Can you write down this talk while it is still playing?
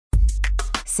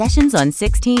Sessions on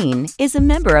 16 is a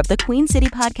member of the Queen City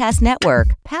Podcast Network,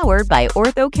 powered by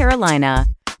Ortho Carolina.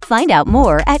 Find out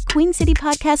more at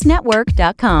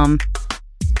queencitypodcastnetwork.com.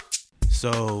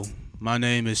 So, my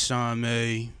name is Shawn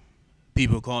May.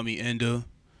 People call me Enda.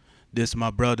 This is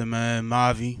my brother, man,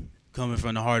 Mavi, coming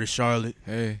from the heart of Charlotte.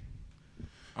 Hey,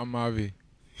 I'm Mavi.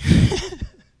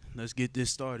 Let's get this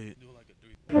started. Do like a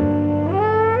 3.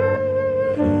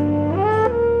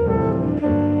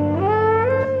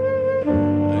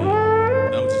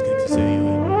 I'm just going to say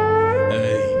it.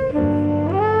 Hey.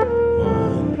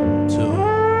 1, 2,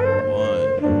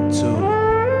 1, 2.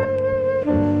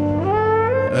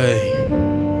 Hey.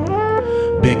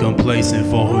 Been complacent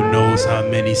for who knows how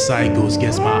many cycles.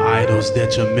 Guess my idol's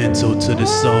detrimental to the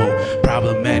soul.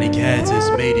 Problematic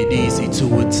hazards made it easy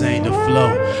to attain the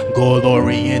flow.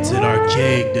 Goal-oriented,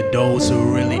 archaic, to those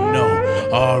who really know.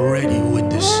 Already with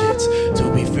the shits.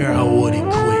 To be fair, I wouldn't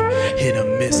quit. Hit or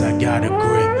miss, I got a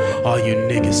grip. All you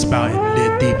niggas spouting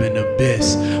lit deep in the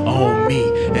abyss. On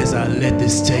me as I let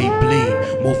this tape bleed.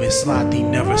 Moving sloppy,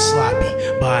 never sloppy.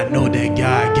 But I know that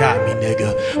God got me,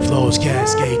 nigga. Flows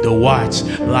cascade to watch.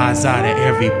 Lines out of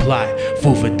every plot.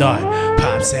 Food for thought.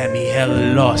 Pops had me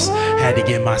hella lost. Had to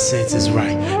get my senses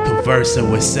right. Conversing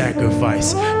with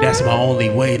sacrifice. That's my only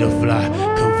way to fly.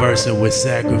 Conversing with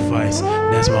sacrifice.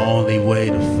 That's my only way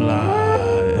to fly.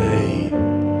 Hey.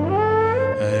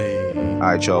 All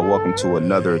right, y'all. Welcome to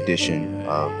another edition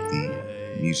of the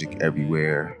Music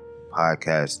Everywhere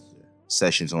podcast,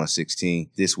 Sessions on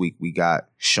 16. This week we got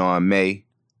Shawn May,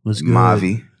 What's good?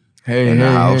 Mavi Hey, in the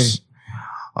hey, house.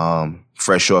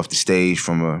 Fresh off the stage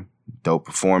from a dope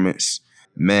performance.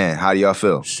 Man, how do y'all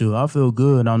feel? Shoot, I feel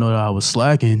good. I know that I was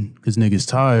slacking because niggas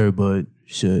tired, but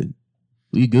shit,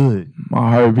 we good.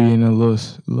 My heart beating a little.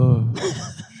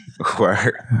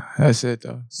 Word. That's it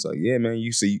though. So yeah, man,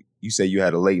 you say you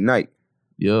had a late night.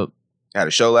 Yep. Had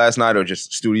a show last night or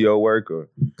just studio work or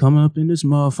Coming up in this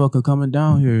motherfucker, coming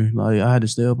down here. Like, I had to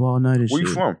stay up all night and where shit.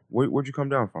 you from? Where'd you come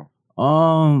down from?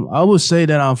 I would say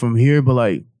that I'm from here, but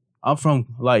like, I'm from,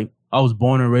 like, I was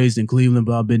born and raised in Cleveland,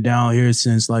 but I've been down here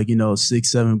since, like, 6th,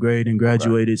 7th grade and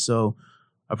graduated. So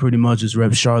I pretty much just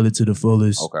rep Charlotte to the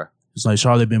fullest. Okay. It's like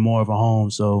Charlotte been more of a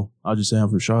home, so I'll just say I'm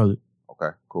from Charlotte.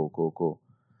 Okay. Cool.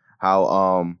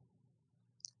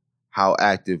 How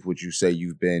active would you say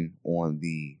you've been on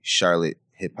the Charlotte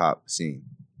hip hop scene?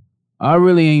 I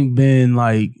really ain't been,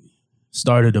 like,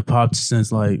 started to pop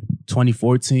since, like,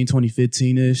 2014,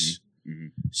 2015-ish. Mm-hmm.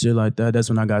 Shit like that. That's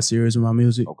when I got serious with my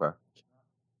music. Okay.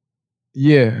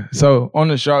 Yeah. So on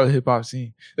the Charlotte hip hop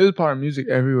scene, this is part of Music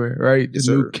Everywhere, right? Yes,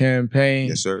 The new sir. campaign.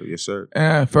 Yes, sir.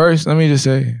 And first, let me just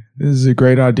say, this is a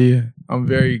great idea. I'm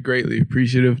very greatly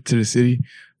appreciative to the city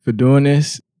for doing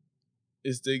this.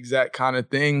 It's the exact kind of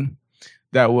thing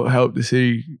that will help the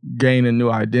city gain a new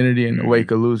identity in the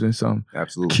wake of losing some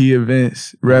Absolutely. key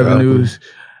events, revenues.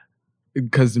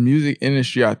 Because the music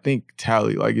industry, I think,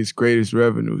 tallied like its greatest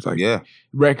revenues, like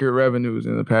record revenues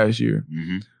in the past year.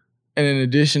 Mm-hmm. And in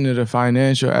addition to the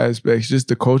financial aspects, just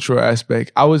the cultural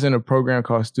aspect, I was in a program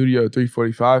called Studio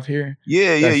 345 here.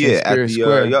 Yeah. That's in At Spirit the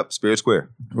Square. Spirit Square.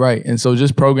 Right. And so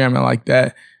just programming like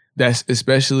that, that's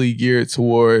especially geared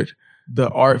toward the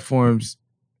art forms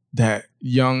that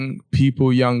young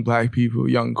people, young Black people,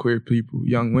 young queer people,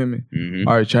 young women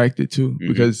are attracted to,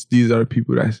 because these are the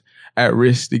people that's at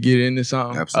risk to get into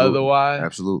something. Absolutely. Otherwise,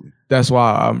 Absolutely. that's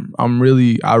why I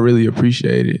really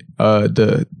appreciate it.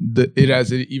 It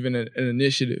as even an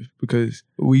initiative, because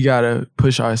we gotta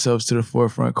push ourselves to the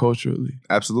forefront culturally.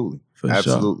 Absolutely. For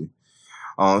Absolutely.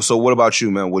 So what about you,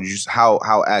 man?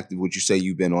 How active would you say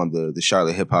you've been on the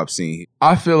Charlotte hip hop scene?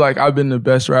 I feel like I've been the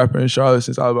best rapper in Charlotte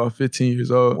since I was about 15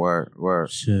 years old. Word.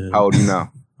 Shit. How old are you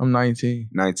now? I'm 19.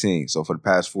 19. So for the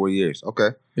past 4 years. Okay.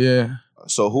 Yeah.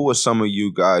 So who are some of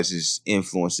you guys'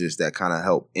 influences that kind of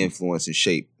help influence and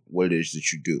shape what it is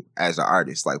that you do as an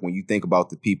artist? Like when you think about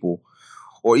the people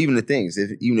or even the things,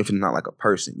 even if it's not like a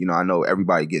person, I know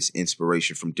everybody gets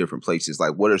inspiration from different places.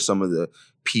 Like what are some of the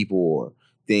people or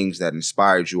things that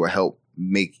inspired you or helped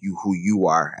make you who you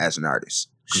are as an artist?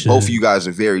 Because both of you guys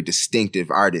are very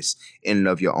distinctive artists in and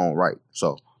of your own right.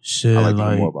 So I'd like to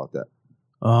hear more about that.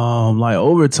 Like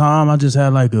over time, I just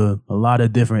had like a lot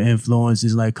of different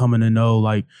influences, like coming to know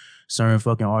like certain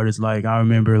fucking artists. Like I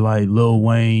remember like Lil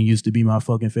Wayne used to be my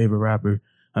fucking favorite rapper.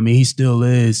 I mean, he still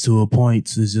is to a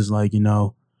point. It's just like, I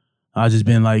just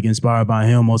been like inspired by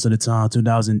him most of the time.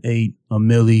 2008, a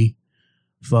Millie,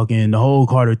 fucking the whole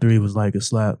Carter 3 was like a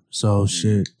slap. So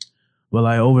shit. But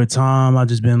like over time, I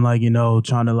just been like,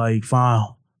 trying to like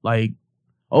find like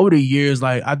over the years,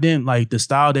 like I didn't like the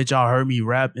style that y'all heard me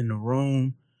rap in the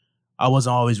room. I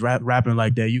wasn't always rapping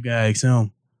like that. You can ask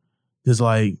him. Cause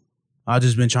like I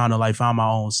just been trying to like find my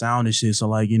own sound and shit. So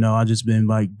like, you know, I just been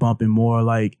like bumping more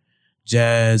like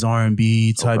jazz,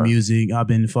 R&B type music. I've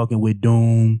been fucking with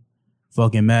Doom,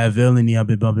 fucking Mad Villainy. I've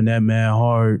been bumping that mad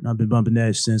hard. I've been bumping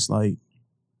that since like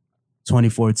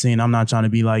 2014. I'm not trying to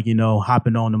be like, you know,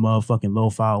 hopping on the motherfucking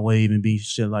lo-fi wave and be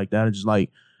shit like that. It's just like,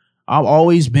 I've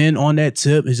always been on that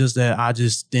tip. It's just that I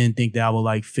just didn't think that I would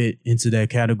like fit into that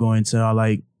category until I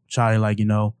like try to like, you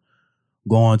know,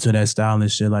 go on to that style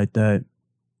and shit like that.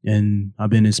 And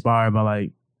I've been inspired by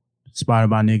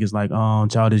niggas like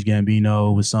Childish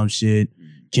Gambino with some shit,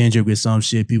 Kendrick with some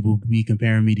shit. People be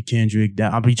comparing me to Kendrick.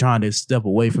 That I'll be trying to step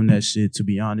away from that shit, to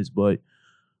be honest, but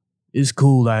it's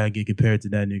cool like I get compared to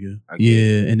that nigga.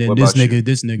 Yeah, and then this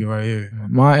nigga right here.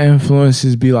 My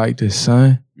influences be like the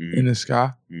sun in the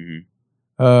sky.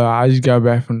 I just got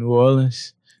back from New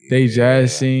Orleans. They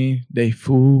jazz scene, they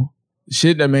food.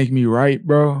 Shit that make me write,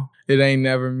 bro. It ain't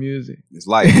never music. It's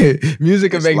life.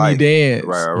 Music can make me dance.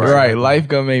 Right. Life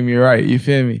gonna make me right. You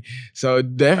feel me? So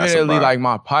definitely like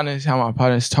my partners, how my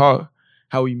partners talk,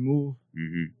 how we move.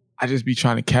 I just be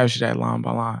trying to capture that line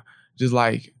by line.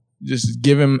 Just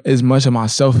giving as much of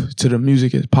myself to the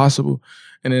music as possible.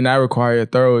 And then that require a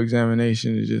thorough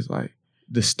examination of just like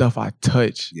the stuff I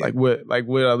touch. Like what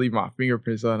I leave my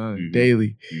fingerprints on a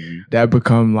daily. That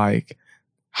become like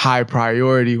high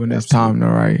priority when it's time to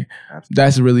write.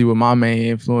 That's really what my main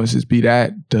influences be.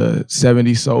 That the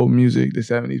 70s soul music, the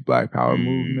 70s Black Power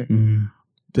movement,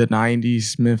 the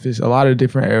 90s Memphis, a lot of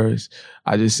different eras.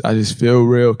 I just feel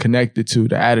real connected to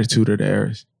the attitude of the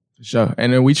eras. For sure.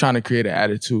 And then we trying to create an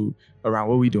attitude around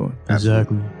what we doing.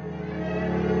 Exactly.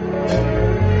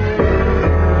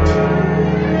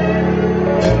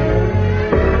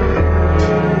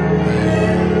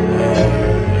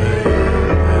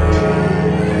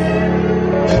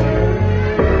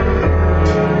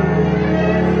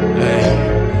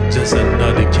 Just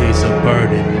another case of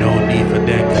burden, no need for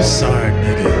that concern,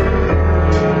 nigga.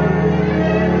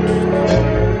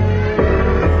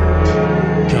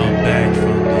 Come back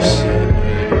from this shit,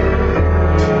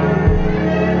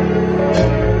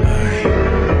 hey.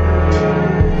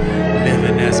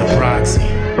 Living as a proxy,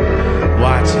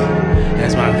 watching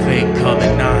as my fate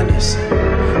coming honest,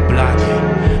 blocking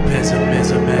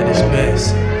pessimism at its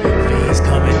best. Fiends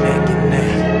coming neck and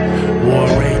neck, war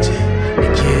raging. The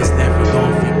kids never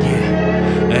gon' forget.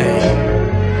 Hey,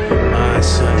 mind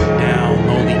shutting down,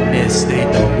 loneliness stayed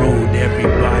the road.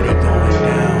 Everybody going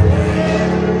down.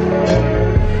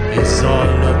 Hey, it's all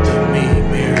up to me.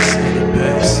 Mirrors say the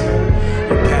best.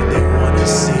 The path they wanna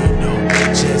see, no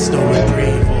chest or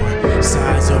reprieve or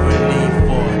size or relief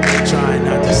or trying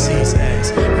not to cease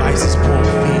as vices pull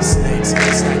feet, snakes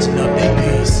snatching up their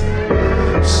peace.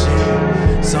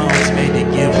 Shit, songs made to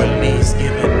give release,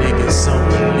 give a nigga some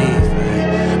relief.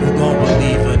 Who gon'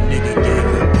 believe a nigga gave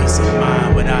a peace of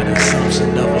mind without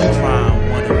assumption of a crime?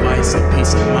 One advice and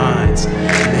peace of minds,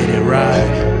 let it ride.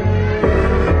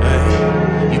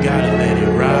 Hey, you gotta let it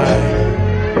ride.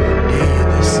 Then you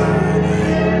decide,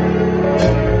 hey.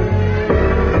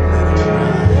 Let it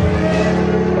ride.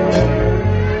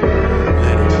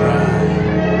 Let it ride.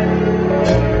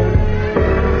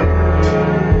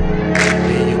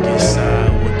 Then you can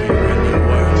decide what can really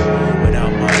work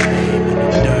without my name in the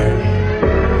dirt.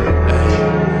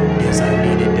 Guess I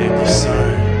needed that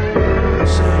concern.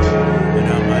 Shit,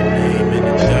 without my name in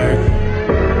the dirt.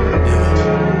 Nigga,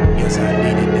 guess I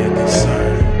needed that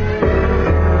concern.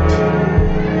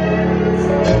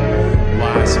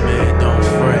 Wise man, don't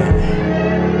fret.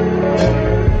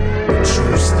 The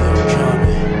truth's still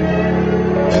coming.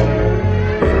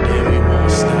 And then we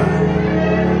won't stop.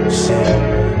 Shit,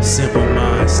 simple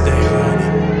minds stay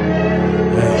running.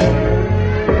 Hey.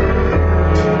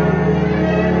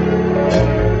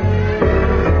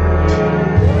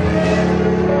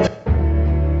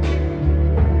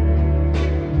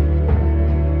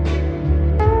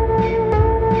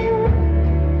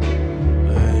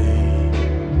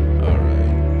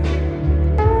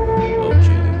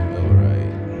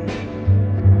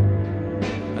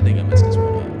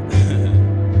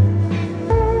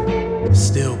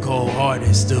 Still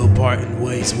cold-hearted, still parting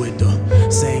ways with the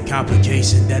same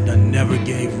complication that I never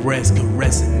gave rest,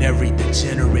 caressing every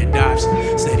degenerate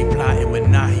option. Steady plotting with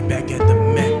Nahi back at the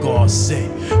Met, all set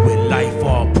with life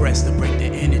all pressed to break the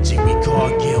energy we call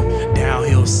guilt.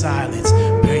 Downhill silence,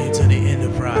 barrier to the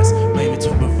enterprise, blame it to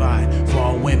provide for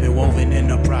all women woven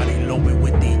in a proud eloping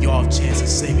with the off chance of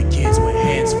saving kids with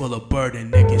hands full of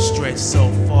burden that can stretch so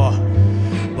far.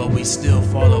 But we still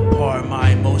fall apart.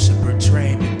 My emotion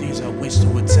portraying the things I wish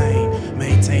to attain,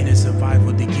 maintaining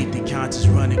survival to keep the conscience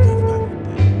running.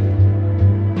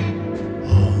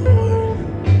 Oh Lord,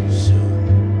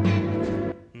 shoot.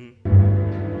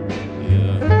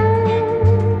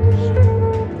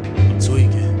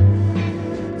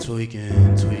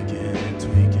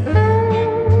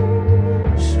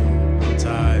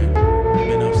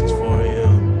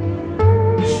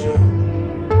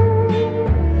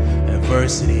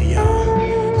 university,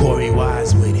 y'all. Corey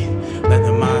Wise with it. Let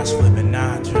the minds flipping,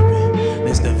 non-dripping.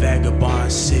 It's the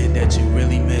vagabond shit that you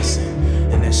really missing.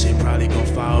 And that shit probably gon'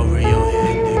 fall over your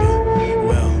head, nigga.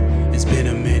 Well, it's been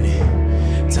a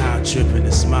minute. Time tripping,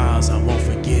 the smiles, I won't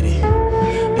forget it.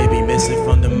 They be missing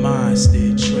from the mind,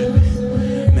 still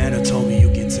tripping. Man, told me you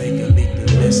can take a leap to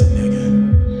listen, nigga.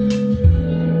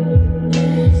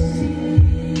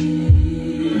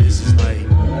 This is like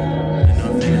an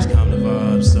unfinished kind of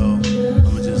vibe, so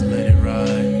I'ma just let it ride.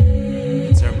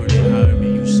 Interpret it however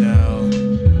you shall.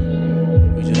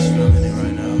 We just feeling it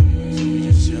right now, so we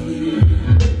just chilling.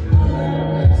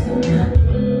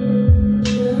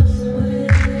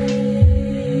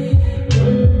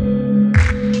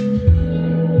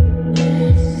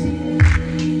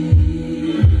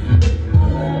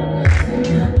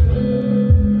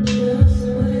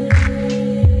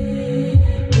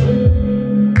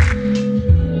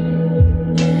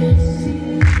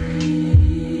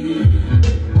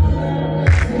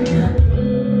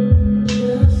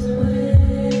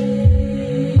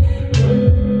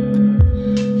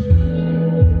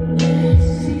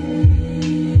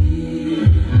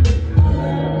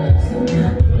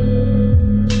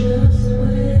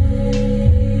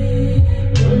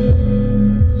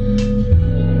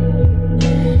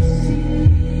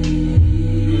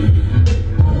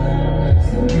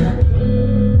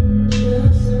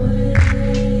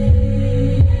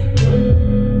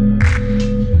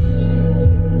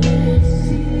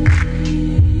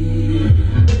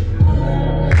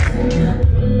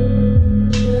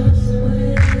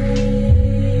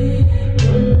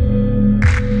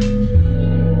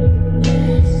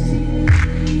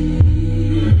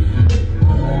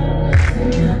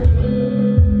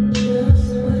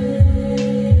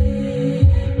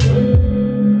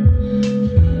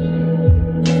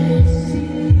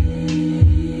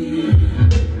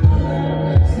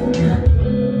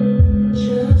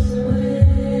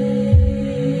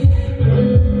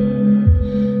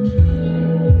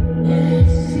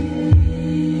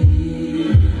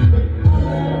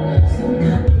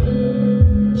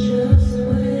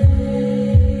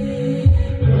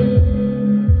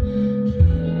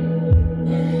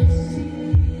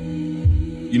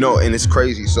 And it's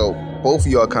crazy. So both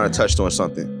of y'all kind of touched on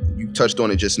something. You touched on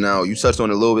it just now. You touched on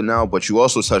it a little bit now, but you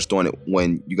also touched on it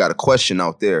when you got a question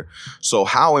out there. So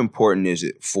how important is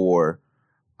it for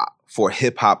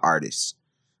hip hop artists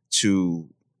to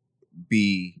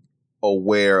be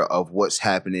aware of what's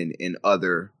happening in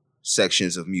other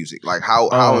sections of music? Like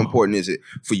how important is it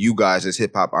for you guys as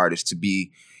hip hop artists to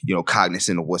be,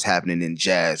 cognizant of what's happening in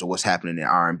jazz or what's happening in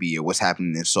R&B or what's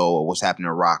happening in soul or what's happening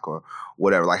in rock or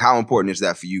whatever? Like, how important is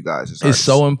that for you guys as artists? It's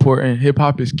so important. Hip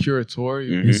hop is curatorial.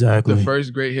 Mm-hmm. Exactly. The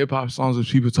first great hip hop songs was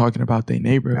people talking about their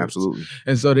neighborhoods. Absolutely.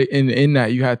 And so in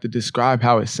that, you have to describe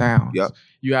how it sounds. Yep.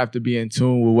 You have to be in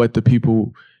tune with what the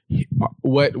people,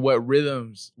 what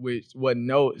rhythms, what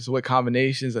notes, what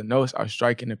combinations of notes are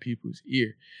striking the people's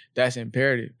ear. That's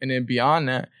imperative. And then beyond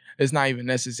that, it's not even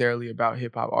necessarily about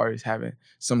hip hop artists having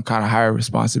some kind of higher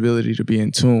responsibility to be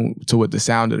in tune to what the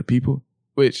sound of the people,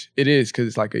 which it is because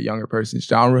it's like a younger person's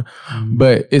genre. Mm-hmm.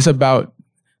 But it's about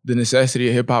the necessity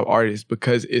of hip hop artists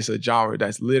because it's a genre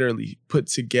that's literally put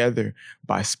together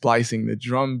by splicing the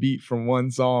drum beat from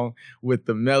one song with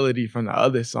the melody from the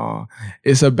other song.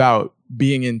 It's about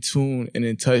being in tune and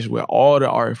in touch with all the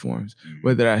art forms,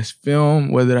 whether that's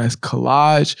film, whether that's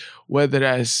collage, whether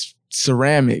that's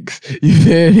ceramics. You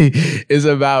feel me? It's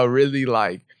about really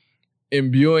like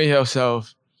imbuing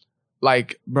yourself.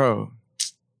 Like, bro,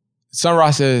 Sun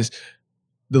Ra says,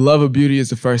 the love of beauty is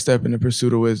the first step in the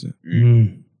pursuit of wisdom.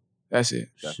 Mm. That's it.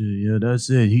 Shit, yeah, that's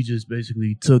it. He just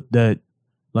basically took that,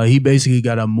 like he basically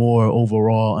got a more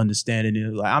overall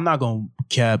understanding. Like, I'm not gonna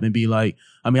cap and be like,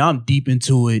 I mean, I'm deep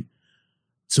into it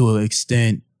to an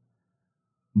extent,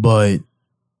 but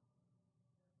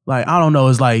like, I don't know,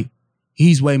 it's like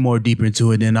he's way more deeper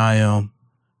into it than I am.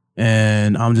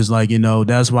 And I'm just like,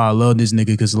 that's why I love this nigga,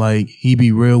 because like he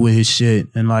be real with his shit.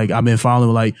 And like I've been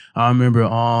following, like I remember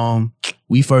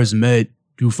we first met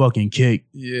through fucking Kick.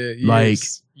 Yeah, like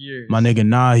my nigga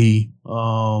Nahi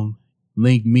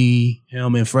linked me,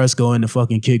 him, and Fresco in the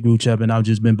fucking Kick group chat, and I've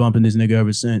just been bumping this nigga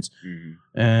ever since.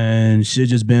 Mm-hmm. And shit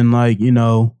just been like,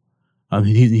 I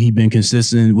mean, he been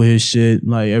consistent with his shit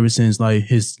like ever since like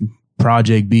his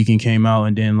project Beacon came out,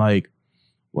 and then like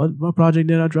what project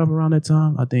did I drop around that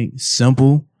time? I think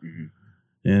Simple. Mm-hmm.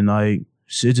 And like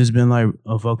shit just been like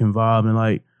a fucking vibe. And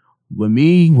like with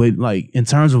me, with like in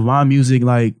terms of my music,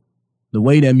 like the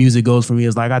way that music goes for me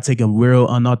is like I take a real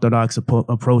unorthodox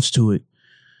approach to it.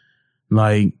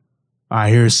 Like I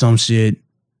hear some shit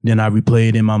Then I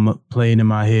replayed played in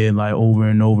my head like over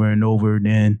and over and over.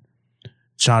 Then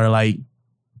try to like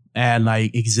add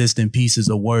like existing pieces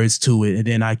of words to it, and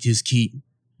then I just keep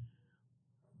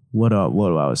what do I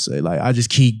would say? Like I just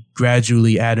keep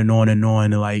gradually adding on and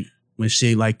on, and like when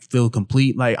shit like feel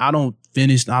complete, like I don't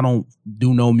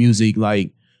do no music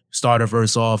like start a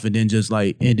verse off and then just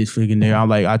like end it freaking there.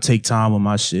 I take time with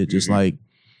my shit, just like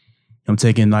I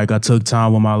took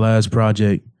time with my last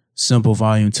project, Simple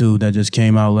Volume 2, that just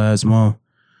came out last month.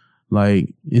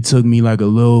 Like, it took me like a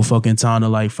little fucking time to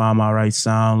like find my right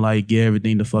sound, like get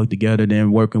everything the fuck together,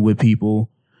 then working with people.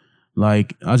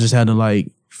 Like, I just had to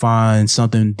like find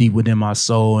something deep within my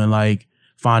soul and like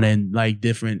finding like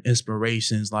different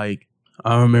inspirations. Like,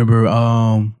 I remember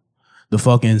the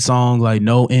fucking song, like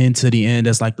No End to the End,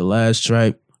 that's like the last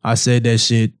track. I said that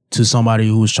shit to somebody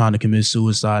who was trying to commit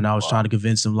suicide, and I was trying to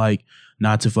convince them like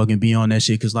not to fucking be on that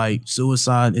shit, because like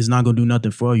suicide is not gonna do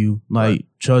nothing for you. Like,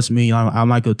 trust me, I'm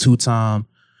like a 2-time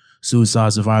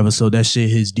suicide survivor, so that shit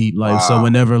hits deep. Like, so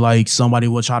whenever like somebody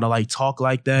will try to like talk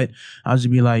like that, I'll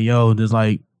just be like, yo,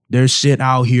 there's shit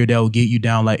out here that will get you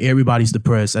down. Like, everybody's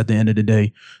depressed at the end of the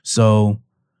day. So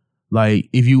like,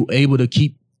 if you able to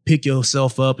pick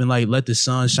yourself up and like let the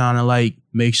sun shine and like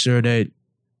make sure that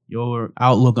your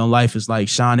outlook on life is like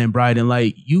shining bright, and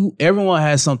like everyone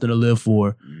has something to live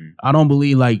for. I don't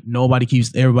believe like everybody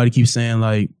keeps saying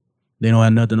like they don't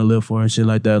have nothing to live for and shit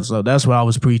like that. So that's what I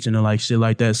was preaching, and like shit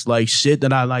like that. It's like shit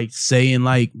that I like say in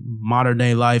like modern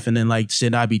day life, and then like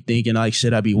shit I be thinking, like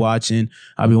shit I be watching.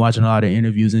 I be watching a lot of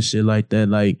interviews and shit like that.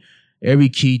 Like, every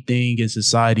key thing in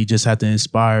society just have to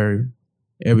inspire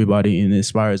everybody, and it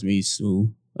inspires me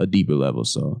to a deeper level.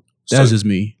 So that's just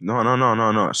me.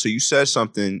 No. So you said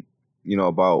something,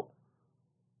 about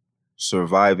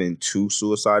surviving 2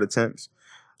 suicide attempts.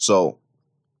 So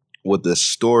with the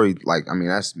story, like, I mean,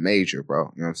 that's major,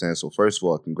 bro. You know what I'm saying? So first of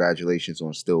all, congratulations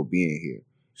on still being here.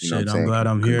 You know what I'm saying? Glad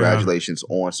I'm here. Congratulations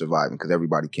on surviving, because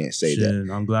everybody can't say that.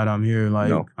 I'm glad I'm here.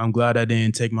 Like, I'm glad I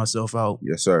didn't take myself out.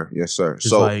 Yes, sir.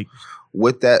 So like,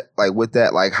 with that,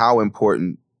 how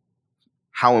important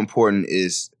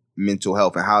is mental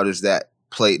health, and how does that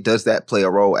play a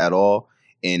role at all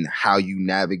in how you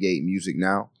navigate music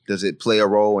now? Does it play a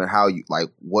role in how you like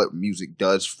what music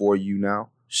does for you now?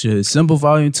 Shit, Simple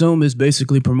Volume 2 is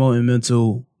basically promoting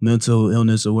mental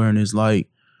illness awareness. Like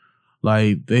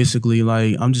basically,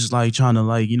 like, I'm just like trying to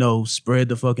like, spread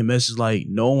the fucking message. Like,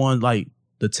 no one, like,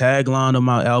 the tagline of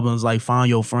my album is like, find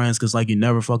your friends, because like you're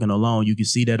never fucking alone. You can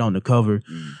see that on the cover.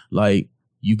 Like,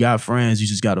 you got friends, you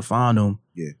just gotta find them.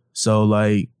 Yeah. So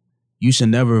like, you should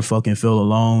never fucking feel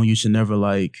alone. You should never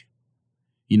like,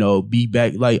 be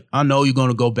back. Like, I know you're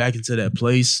gonna go back into that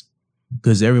place,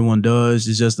 because everyone does.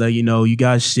 It's just like, you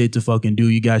got shit to fucking do.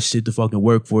 You got shit to fucking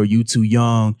work for. You too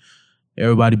young.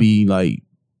 Everybody be like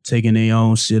taking their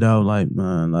own shit out. Like,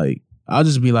 man, like, I'll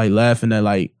just be like laughing at,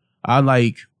 like, I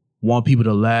like want people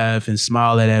to laugh and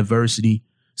smile at adversity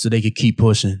so they can keep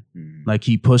pushing. Like,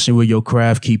 keep pushing with your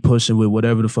craft, keep pushing with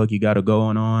whatever the fuck you got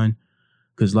going on.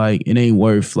 Cause like, it ain't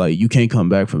worth, like, you can't come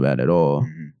back from that at all.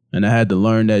 And I had to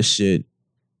learn that shit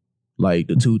like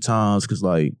the 2 times, cause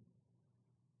like,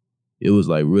 it was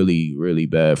like really, really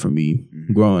bad for me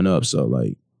growing up. So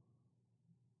like,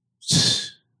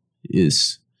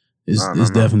 it's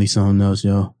definitely something else,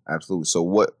 yo. Absolutely. So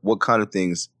what kind of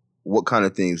things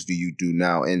do you do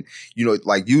now? And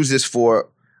like, use this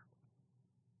for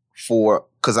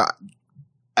because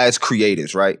as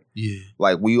creatives, right? Yeah.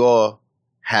 Like, we all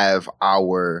have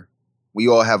our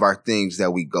things that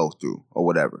we go through or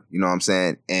whatever. You know what I'm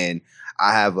saying? And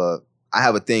I have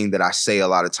a thing that I say a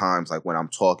lot of times, like when I'm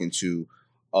talking to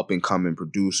up and coming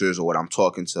producers, or when I'm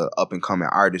talking to up and coming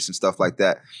artists and stuff like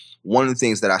that. One of the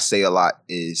things that I say a lot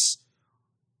is,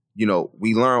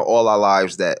 we learn all our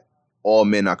lives that all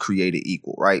men are created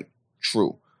equal, right?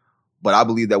 True. But I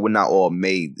believe that we're not all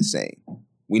made the same.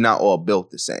 We're not all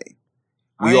built the same.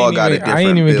 We all got a different build. I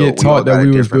didn't even get taught that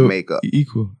we were built makeup.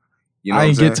 Equal. You know I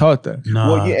didn't get taught that.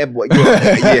 Nah. Well, yeah,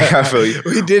 I feel you.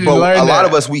 We didn't but learn that. A lot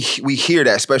of us, we hear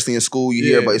that, especially in school. You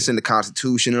hear, but it's in the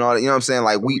Constitution and all that. You know what I'm saying?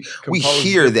 Like, we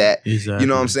hear that. Exactly. You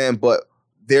know what I'm saying? But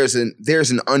there's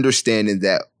an understanding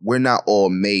that we're not all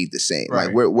made the same. Right.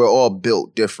 Like, we're all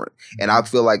built different. And I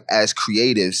feel like as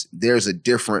creatives, there's a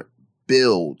different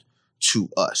build to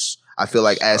us. I feel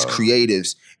like as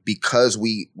creatives, because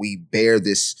we bear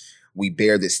this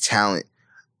talent,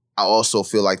 I also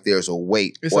feel like there's a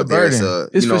weight, or there's a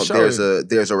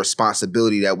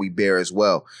responsibility that we bear as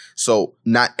well. So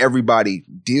not everybody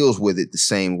deals with it the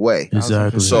same way.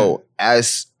 Exactly. So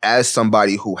as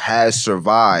somebody who has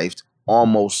survived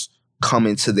almost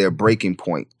coming to their breaking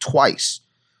point twice,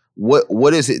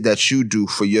 what is it that you do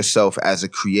for yourself as a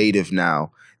creative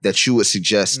now that you would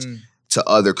suggest to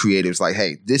other creatives? Like,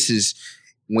 hey, this is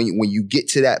when you get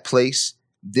to that place,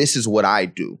 this is what I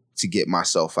do to get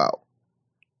myself out.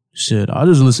 Shit, I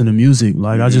just listen to music.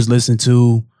 Like, I just listen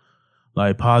to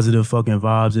like positive fucking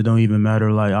vibes. It don't even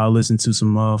matter. Like, I'll listen to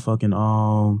some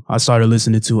motherfucking I started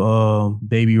listening to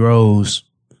Baby Rose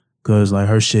because like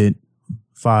her shit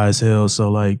fire as hell.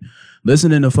 So like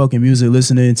listening to fucking music,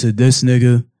 listening to this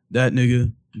nigga, that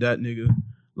nigga, that nigga.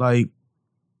 Like,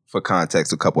 for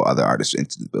context, a couple other artists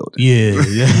into the building.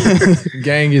 Yeah.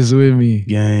 Gang is with me.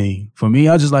 Gang. For me,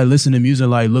 I just like listen to music,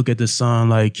 like look at the sun,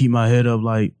 like keep my head up,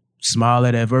 like smile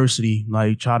at adversity,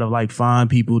 like try to like find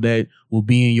people that will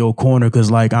be in your corner.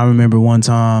 Cause like I remember one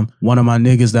time, one of my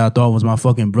niggas that I thought was my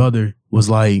fucking brother was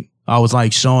like, I was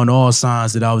like showing all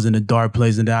signs that I was in a dark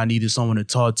place and that I needed someone to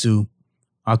talk to.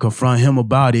 I confront him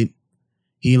about it.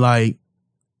 He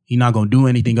not gonna do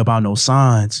anything about no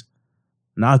signs.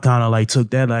 And I kind of like took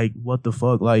that like, what the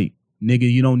fuck? Like, nigga,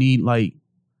 you don't need like,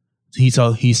 he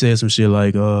said some shit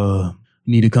like, you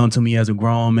need to come to me as a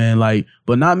grown man. Like,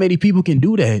 but not many people can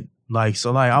do that. Like,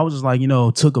 so like, I was just like, you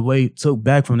know, took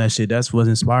back from that shit. That's what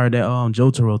inspired that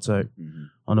Jotaro tech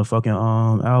on the fucking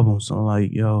album. So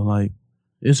like, yo, like,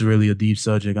 it's really a deep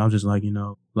subject. I'm just like, you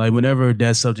know, like whenever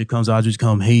that subject comes out, I just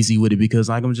come hazy with it because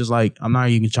like, I'm just like, I'm not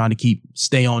even trying to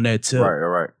stay on that tip.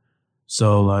 Right.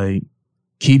 So like,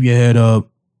 keep your head up,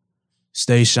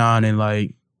 stay shining,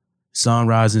 like sun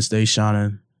rising, stay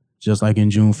shining, just like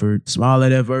in Juneford. Smile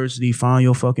at adversity, find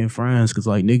your fucking friends, cause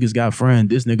like niggas got friends,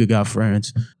 this nigga got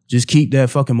friends. Just keep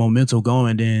that fucking momentum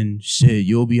going, then shit,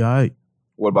 you'll be all right.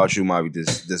 What about you, Mavi?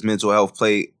 Does mental health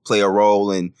play a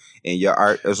role in your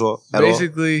art as well?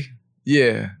 Basically,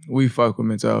 yeah, we fuck with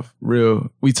mental health.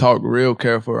 We talk real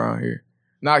careful around here.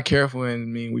 Not careful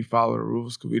and mean we follow the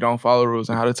rules because we don't follow the rules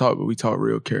on how to talk, but we talk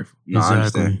real careful. No,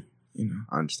 exactly. I understand. You know,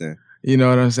 I understand. You know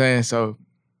what I'm saying? So,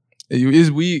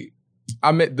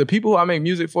 I met the people who I make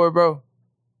music for, bro.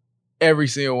 Every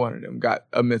single one of them got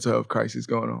a mental health crisis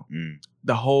going on.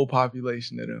 The whole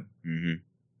population of them.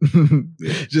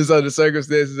 Just under the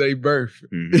circumstances they birth.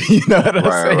 You know what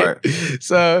I'm saying? Right.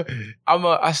 So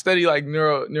I study like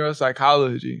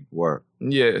neuropsychology. Work.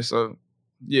 Yeah. So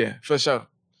yeah, for sure.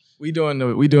 We doing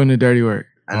the dirty work.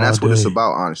 And that's what it's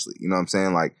about, honestly. You know what I'm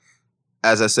saying? Like,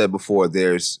 as I said before,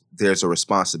 there's a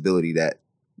responsibility that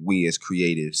we as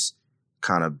creatives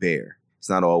kind of bear. It's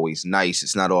not always nice.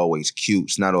 It's not always cute.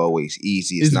 It's not always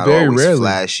easy. It's not always rarely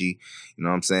flashy. You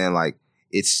know what I'm saying? Like,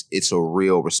 it's a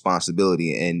real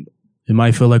responsibility, and it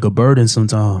might feel like a burden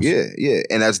sometimes. Yeah.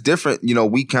 And that's different. You know,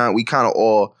 we kind of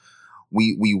all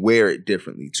we wear it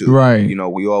differently too. Right. You know,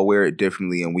 we all wear it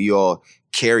differently, and we all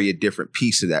carry a different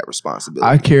piece of that responsibility.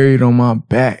 I carry it on my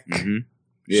back.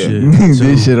 Yeah.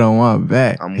 This shit on my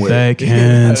back. I'm with back, it.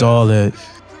 hands, all that.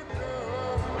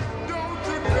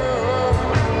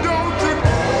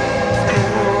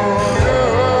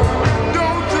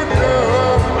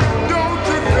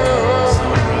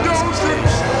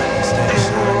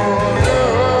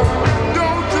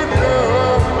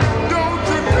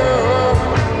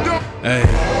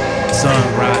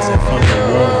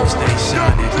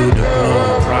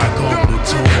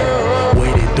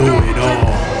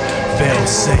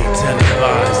 Safe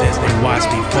televised as they watch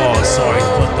me fall. Sorry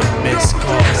for the missed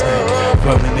calls.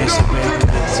 Premonition, baby,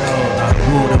 the tone. I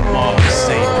blew them off.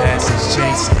 Safe passage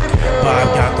chasing.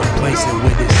 Bob got complacent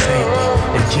with his safety.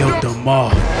 They killed them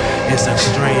off. It's a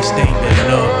strange thing that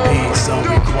love peace.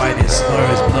 Unrequited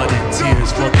slurs, blood and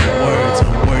tears for the words.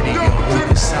 Unworthy of who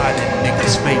decided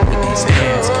niggas fate with these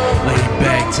hands. Lay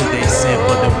back till they sent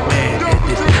for the man.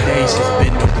 Ended the nations.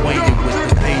 Been acquainted with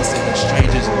the pace and the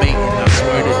strangers mating. I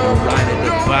swear to the right of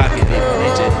the pocket. They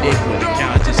flinch a dick with a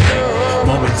count just like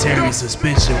momentary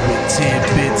suspension with 10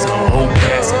 bits on hope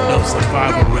passing up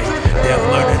survival rate. Death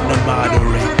learning to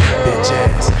moderate. Bitch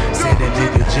ass. Say that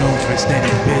nigga June for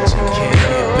steady bitchin'. Can't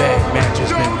get back.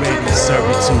 Mattress been ready.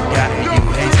 Servitude got it. You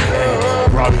hazy. Hey.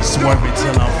 Robbie swerving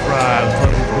till I'm fried.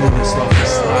 Fucking moving slow to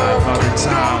slide. Father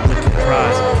time with the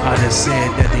prize. I just said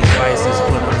that these vices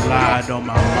put a lie on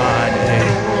my mind. Hey.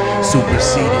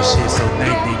 Superseded shit, so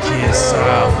thank the kids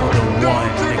side for the one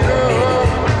nigga needed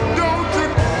it.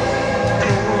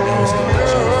 Those gonna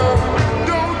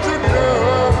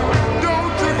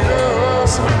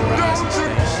sunrise and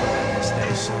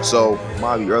station. So,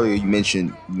 Mavi, earlier you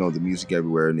mentioned, you know, the Music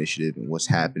Everywhere initiative and what's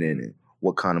happening and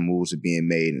what kind of moves are being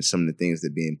made and some of the things that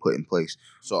are being put in place.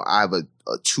 So I have a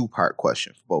two-part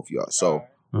question for both of y'all. So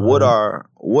what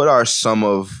are some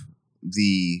of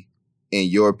in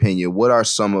your opinion, what are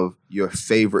some of your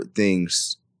favorite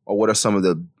things, or what are some of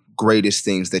the greatest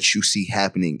things that you see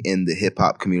happening in the hip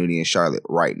hop community in Charlotte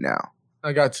right now?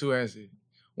 I got two answers.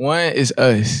 One is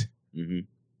us. Mm-hmm.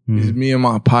 It's me and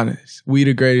my partners. We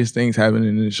the greatest things happening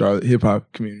in the Charlotte hip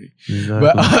hop community. Exactly.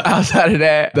 But outside of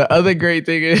that, the other great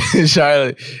thing in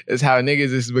Charlotte is how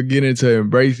niggas is beginning to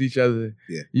embrace each other.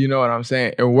 Yeah. You know what I'm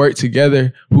saying? And work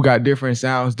together, who got different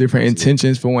sounds, different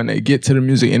intentions for when they get to the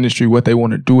music industry, what they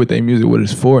want to do with their music, what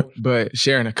it's for, but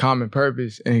sharing a common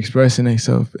purpose and expressing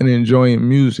themselves and enjoying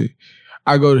music.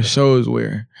 I go to shows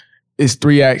where it's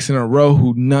 3 acts in a row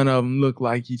who none of them look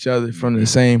like each other from the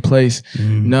same place.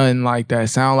 Nothing like that.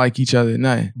 Sound like each other,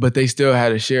 nothing. But they still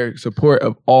had a shared support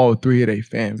of all 3 of their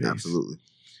fan base. Absolutely.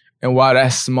 And while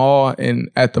that's small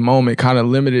and at the moment kind of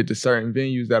limited to certain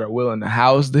venues that are willing to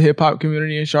house the hip hop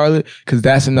community in Charlotte, because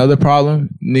that's another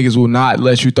problem. Niggas will not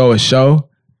let you throw a show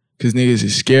because niggas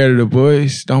is scared of the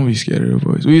boys. Don't be scared of the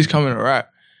boys. We just coming to rap.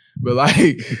 But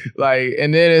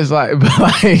and then it's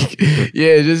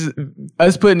just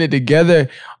us putting it together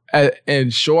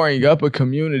and shoring up a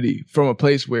community from a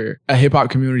place where a hip hop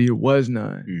community was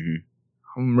none.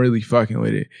 Mm-hmm. I'm really fucking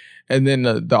with it. And then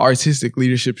the artistic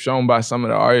leadership shown by some of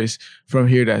the artists from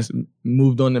here that's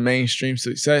moved on to mainstream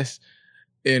success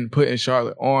and putting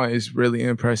Charlotte on is really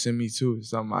impressing me too. It's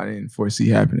something I didn't foresee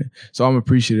happening. So I'm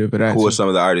appreciative of that. Who are some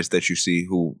of the artists that you see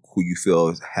who you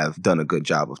feel have done a good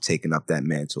job of taking up that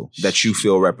mantle that you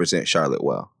feel represent Charlotte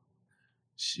well?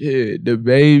 Shit, the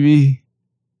Baby,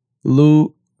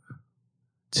 Luke,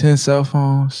 10 Cell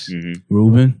Phones,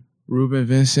 Ruben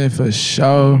Vincent for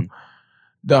sure.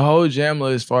 The whole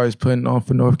Jamla as far as putting on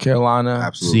for North Carolina.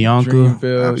 Absolutely.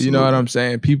 Dreamville, Absolutely. you know what I'm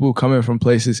saying? People coming from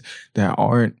places that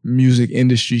aren't music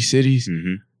industry cities,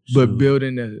 but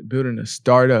building a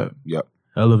startup. Yep.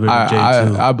 Elevator J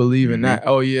too. I believe in that.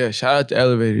 Oh yeah, shout out to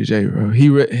Elevator J, bro.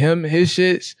 His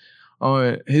shits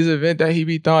on his event that he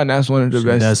be throwing. That's one of the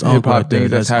best hip hop things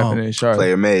that's happening in Charlotte.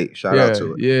 Player made. Shout out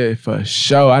to it. Yeah, for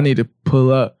sure. I need to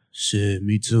pull up. Shit,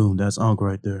 me too. That's Unc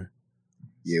right there.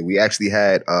 Yeah, we actually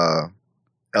had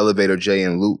Elevator J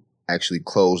and Luke actually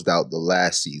closed out the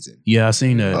last season. Yeah, I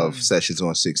seen that. Of Sessions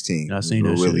on 16. I seen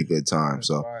that. A really shit. good time.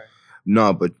 So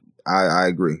no, but I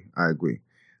agree.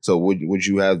 So would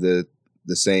you have the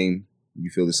same? You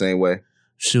feel the same way?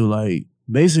 Shoot,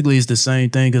 basically it's the same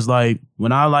thing. Cause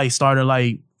when I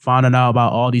started finding out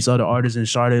about all these other artists and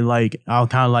started I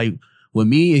kind of with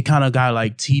me it kind of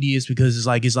got tedious because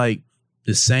it's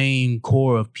the same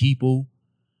core of people,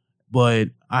 but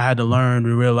I had to learn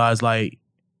to realize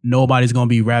nobody's gonna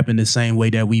be rapping the same way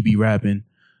that we be rapping.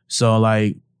 So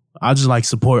I just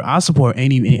support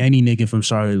any nigga from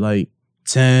Charlotte,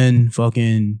 10,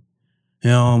 fucking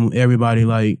him,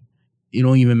 everybody. It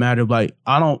don't even matter.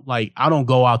 I don't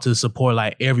go out to support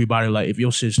everybody. If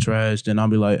your shit's trash, then I'll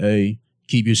be hey,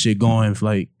 keep your shit going.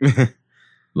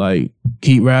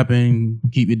 Keep rapping,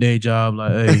 keep your day job.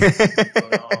 Hey,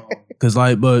 cause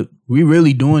but we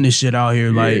really doing this shit out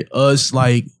here.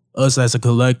 Us as a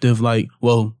collective,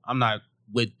 well, I'm not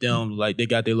with them, they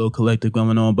got their little collective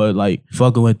going on, but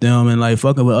fucking with them and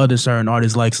fucking with other certain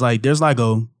artists, there's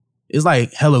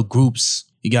it's hella groups.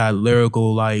 You got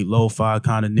lyrical, lo-fi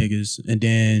kind of niggas, and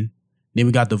then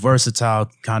we got the versatile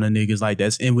kind of niggas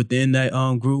that's within that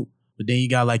group. But then you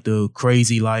got the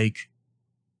crazy, I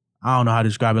don't know how to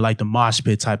describe it, the mosh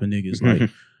pit type of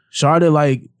niggas.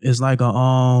 Charlotte is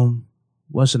a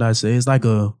what should I say? It's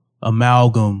a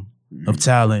amalgam of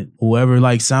talent.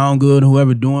 Whoever sound good,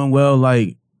 whoever doing well,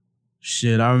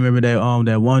 shit. I remember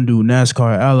that one dude,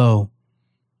 NASCAR Aloe.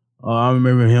 I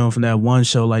remember him from that one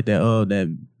show,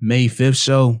 that May 5th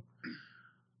show.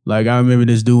 I remember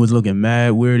this dude was looking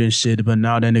mad weird and shit, but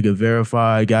now that nigga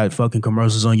verified, got fucking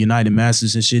commercials on United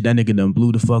Masters and shit. That nigga done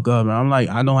blew the fuck up. And I'm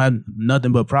I don't have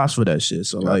nothing but props for that shit.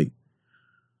 So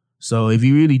so if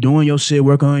you really doing your shit,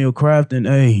 working on your craft, then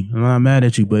hey, I'm not mad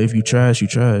at you. But if you trash, you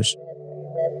trash.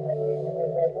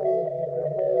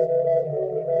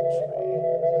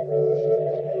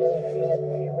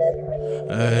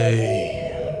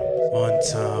 Hey, one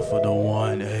time for the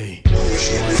one, hey. One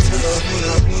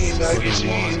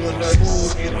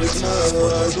time for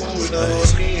the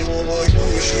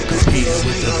competing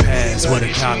with the past, what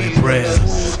a common prayer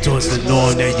towards the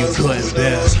norm that you couldn't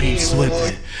bear. Keep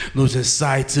slipping, losing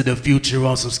sight to the future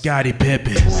on some Scottie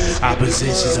Pippen.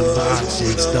 Opposition to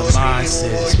mindsets, the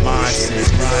mindset,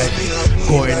 private.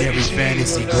 Courting every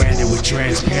fantasy, granted with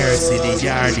transparency. The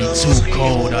irony too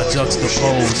cold, I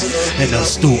juxtapose. An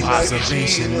astute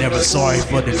observation, never sorry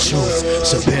for the truth.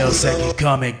 Chappelle's second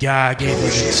coming, God gave me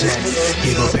the check.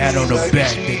 Gave a pat on the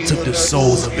back, they took the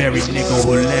souls of every nigga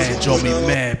who land. Drove me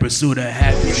mad, pursuit of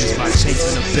happiness by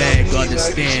chasing the bag.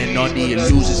 Understand all the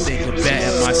illusions they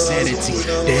combat my sanity.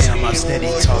 Damn, I'm steady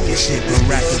talking shit,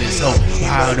 miraculous hope.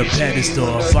 High on the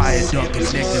pedestal, a viaduct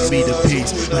connecting me to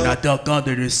peace. When I duck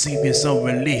under the seat, get some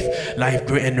relief. Life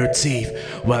gritting her teeth.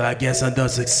 Well, I guess I done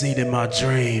succeeded my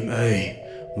dream.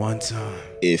 Hey, one time.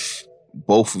 If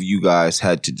both of you guys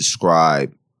had to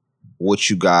describe what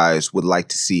you guys would like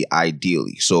to see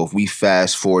ideally, so if we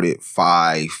fast forwarded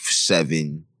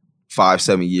 5-7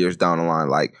 years down the line,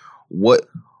 like what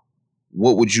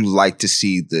would you like to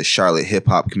see the Charlotte hip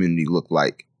hop community look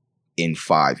like in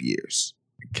 5 years?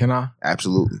 Can I?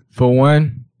 Absolutely. For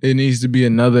one, it needs to be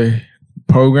another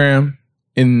program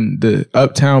in the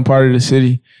uptown part of the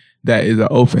city that is an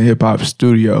open hip hop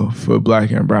studio for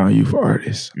Black and brown youth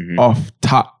artists. Off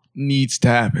top, needs to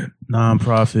happen.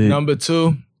 Nonprofit. Number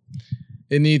two,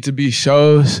 it need to be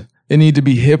shows. It need to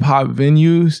be hip hop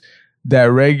venues that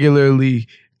regularly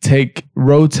take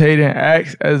rotating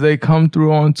acts as they come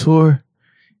through on tour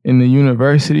in the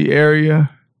university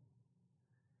area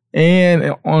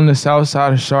and on the south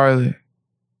side of Charlotte.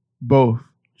 Both.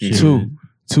 Shit.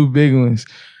 Two big ones.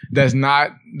 That's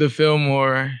not the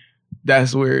Fillmore.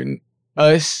 That's where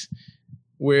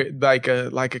we're like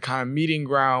a kind of meeting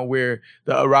ground where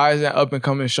the rising up and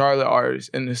coming Charlotte artists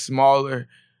and the smaller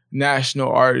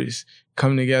national artists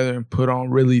come together and put on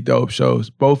really dope shows.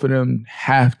 Both of them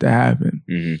have to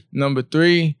happen. Number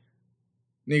three,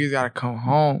 niggas gotta come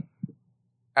home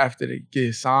after they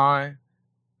get signed,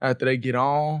 after they get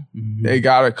on. They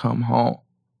gotta come home.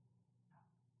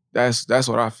 That's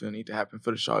what I feel need to happen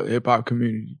for the Charlotte hip hop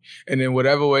community. And in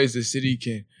whatever ways the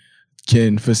city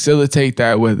can facilitate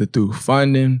that, whether through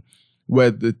funding,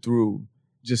 whether through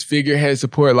just figurehead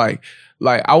support. Like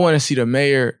I want to see the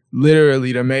mayor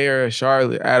of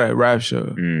Charlotte at a rap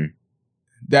show.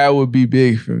 That would be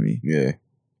big for me. Yeah.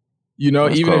 You know,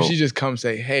 That's even cold. if she just come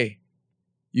say, hey,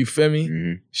 you feel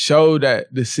me? Show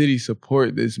that the city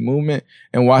support this movement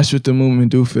and watch what the movement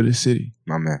do for the city.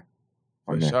 My man.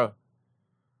 For sure.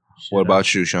 What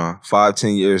about you, Shawn?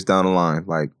 5-10 years down the line,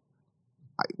 like,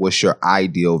 what's your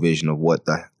ideal vision of what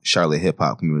the Charlotte hip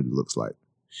hop community looks like?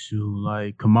 Shoot,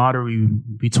 like camaraderie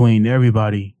between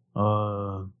everybody.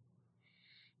 Like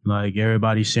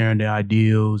everybody sharing their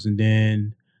ideals, and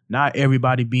then not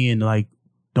everybody being like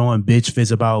throwing bitch fits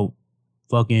about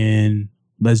fucking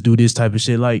let's do this type of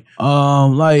shit. Like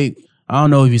I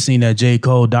don't know if you've seen that J.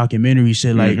 Cole documentary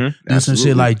shit. Like do some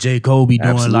shit like J. Cole be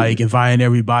doing, like inviting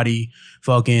everybody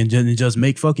fucking just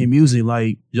make fucking music,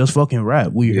 like just fucking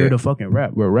rap. We here to fucking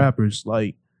rap. We're rappers.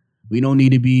 Like we don't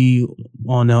need to be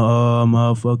on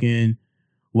the fucking.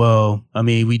 Well, I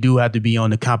mean, we do have to be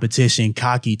on the competition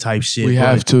cocky type shit. We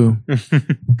have to.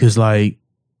 Cause like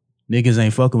niggas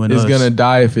ain't fucking with us. It's gonna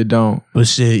die if it don't. But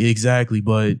shit, exactly.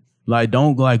 But like,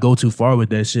 don't like go too far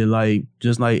with that shit. Like,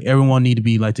 just like everyone need to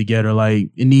be like together. Like,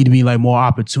 it need to be like more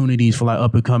opportunities for like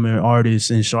up and coming artists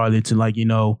in Charlotte to like, you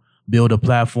know, build a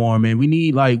platform. And we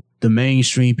need like the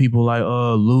mainstream people like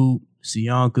Luke,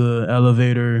 Sianka,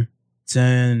 Elevator,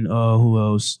 10, who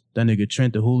else? That nigga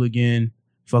Trent the Hooligan,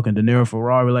 fucking De Niro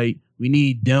Ferrari. Like, we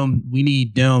need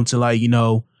them to like, you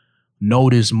know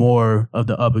this more of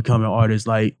the up and coming artists.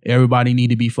 Like everybody need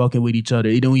to be fucking with each other.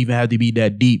 It don't even have to be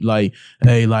that deep. Like,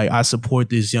 hey, like I support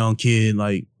this young kid.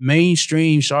 Like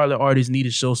mainstream Charlotte artists need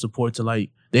to show support to like,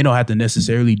 they don't have to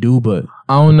necessarily do, but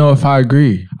I don't know if I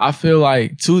agree. I feel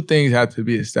like two things have to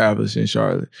be established in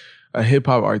Charlotte: a hip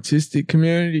hop artistic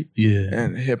community,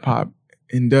 and a hip hop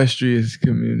industrious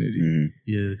community.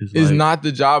 It's like, not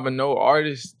the job of no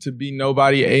artist to be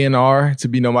nobody A&R, to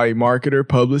be nobody marketer,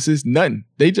 publicist, nothing.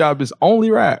 They job is only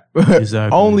rap.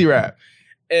 Exactly. Only rap.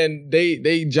 And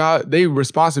they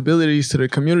responsibilities to the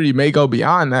community may go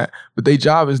beyond that, but their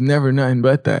job is never nothing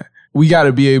but that. We got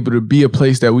to be able to be a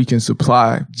place that we can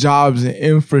supply jobs and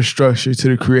infrastructure to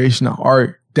the creation of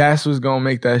art. That's what's going to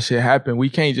make that shit happen. We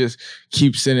can't just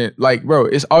keep sending, like, bro,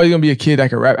 it's always going to be a kid that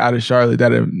can rap out of Charlotte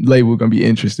that a label going to be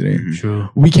interested in. True.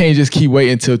 We can't just keep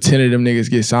waiting until 10 of them niggas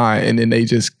get signed and then they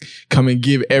just come and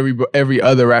give every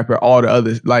other rapper all the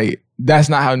others. Like, that's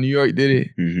not how New York did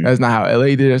it. That's not how LA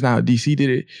did it. That's not how DC did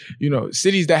it. You know,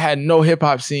 cities that had no hip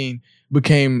hop scene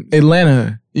became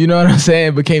Atlanta. You know what I'm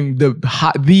saying? Became the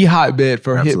hotbed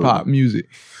for hip hop music.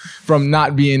 From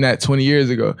not being that 20 years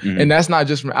ago. And that's not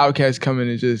just from Outkast coming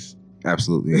and just...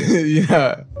 Absolutely.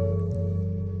 Yeah.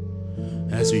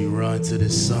 As we run to the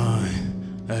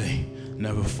sun, hey,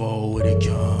 never fall when it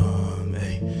come,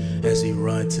 ay. As we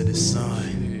run to the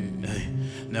sun, ay.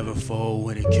 Never fall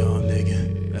when it come,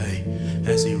 nigga, ay.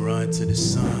 As we run to the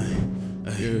sun,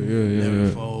 ay. Never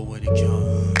fall when it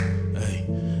come, ay.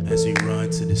 As we run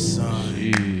to the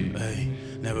sun, ay.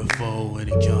 Never fall when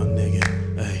it come, nigga,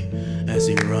 ay. As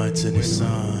we run to the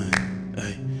sun,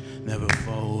 ay. Never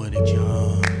fall when it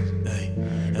come, ay.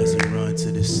 As we run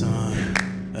to the sun,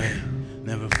 ay.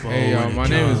 Never fall. Hey, y'all, my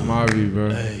name is Mavi, bro.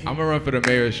 Ay. I'm gonna run for the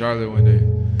mayor of Charlotte one day.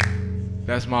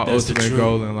 That's my ultimate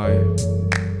goal in life.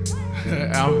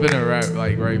 I'm finna rap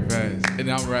like right fast, and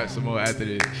I'm gonna rap some more after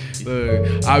this.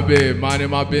 Look, I've been minding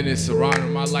my business,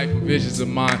 surrounding my life with visions of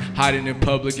mine, hiding in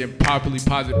public and properly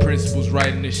posit principles,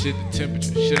 writing this shit, the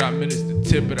temperature, shit I minutes, the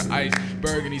tip of the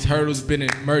iceberg, and these hurdles been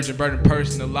emerging, burning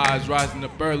personal lives, rising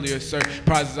up earlier,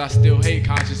 surprises I still hate,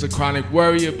 conscious of chronic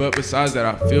worrier, but besides that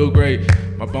I feel great,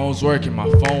 my bones working, my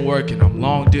phone working, I'm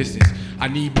long distance. I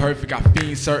need perfect, I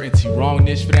fiend certainty, wrong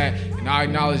niche for that, and I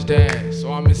acknowledge that.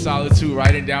 So I'm in solitude,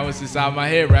 writing down what's inside my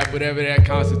head, rap whatever that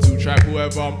constitutes, trap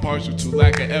whoever I'm partial to,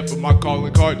 lack of effort, my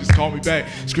calling card, just call me back.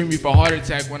 Scream me for heart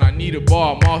attack when I need a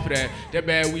ball, I'm off of that. That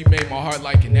bad weed made my heart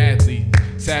like an athlete.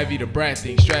 Savvy the brat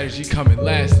thing, strategy coming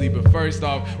lastly. But first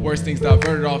off, worst things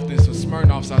diverted off than some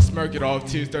Smirnoffs. I smirk it off,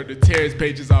 tears start to tear his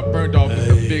pages I burned off. With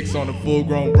the fix on a full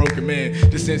grown broken man.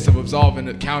 The sense of absolving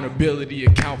accountability,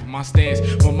 account for my stance.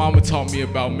 My mama taught me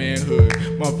about manhood.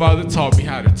 My father taught me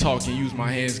how to talk and use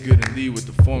my hands good and lead with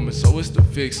the former. So it's the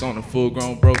fix on a full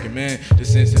grown broken man. The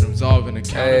sense of absolving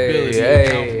accountability,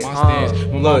 account for my stance.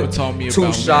 My mama taught me about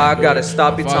too shy, I gotta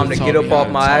stop it. Time to get up off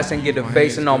my ass and get a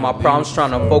face and all my problems.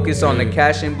 Trying to focus on the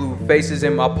cash and blue faces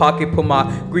in my pocket. Put my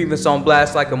grievance on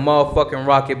blast like a motherfucking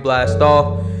rocket blast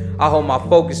off. I hope my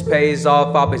focus pays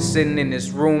off. I've been sitting in this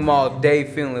room all day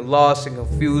feeling lost and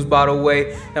confused by the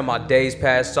way that my days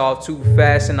pass off too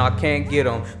fast and I can't get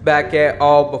them back at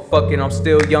all. But fuck it, I'm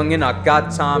still young and I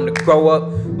got time to grow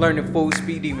up. Learning full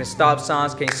speed, even stop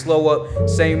signs can't slow up.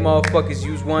 Same motherfuckers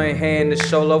use one hand to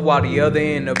show love while the other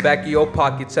in the back of your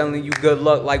pocket telling you good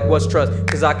luck like what's trust.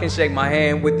 Cause I can shake my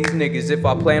hand with these niggas. If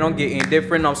I plan on getting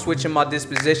different, I'm switching my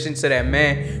disposition to that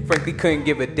man. Frankly couldn't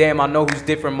give a damn, I know who's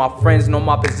different. My friends know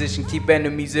my position. Keep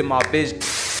enemies in my vision.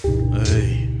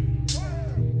 Hey.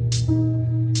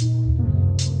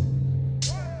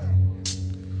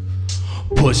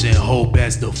 Pushing hope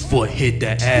as the foot hit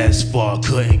the asphalt,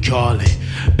 couldn't call it.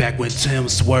 Back when Tim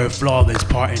swerved flawless,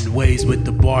 parting ways with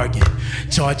the bargain.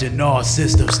 Charging all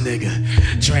systems, nigga.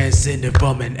 Transcending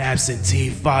from an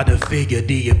absentee father figure,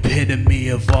 the epitome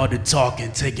of all the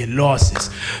talking, taking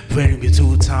losses. Putting it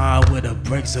to time with a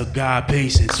bricks of God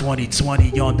patience.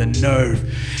 2020 on the nerve.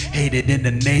 Hated in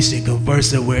the nation,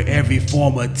 conversing with every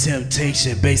form of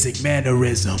temptation, basic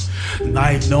mannerism.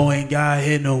 Life knowing God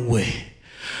hit them with.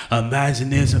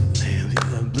 Imaginism,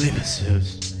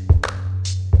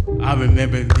 I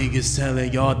remember niggas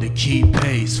telling y'all to keep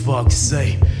pace, fuck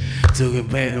sake. Took it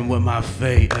back with my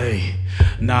fate, ayy.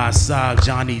 Non-stop,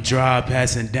 Johnny Drive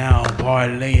passing down,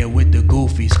 parlaying with the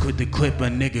goofies, quit to clip a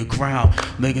nigga crown,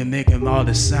 making all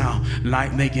the sound,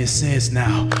 like making sense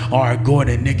now. R.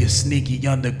 Gordon, nigga sneaky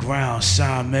underground,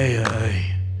 Sean Mayer,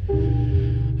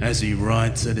 ayy. As we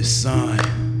run to the sun,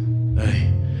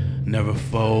 ayy. Never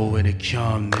fold when it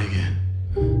come,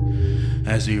 nigga.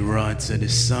 As we run to the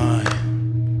sun,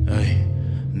 ay,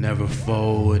 never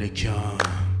fold when it come,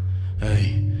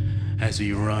 ay. As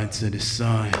we run to the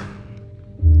sun,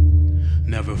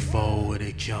 never fold when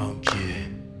it come,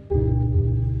 kid.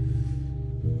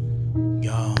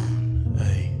 Gone,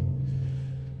 ay.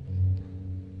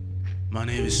 My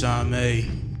name is Shawn May.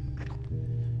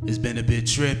 It's been a bit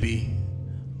trippy,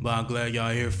 but I'm glad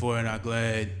y'all here for it, and I'm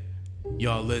glad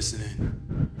y'all listening,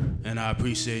 and I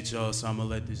appreciate y'all, so I'm gonna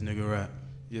let this nigga rap.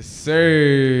 Yes,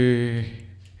 sir.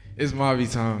 It's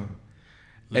Mavi time.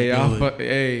 Hey,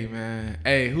 hey, man.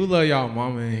 Hey, who love y'all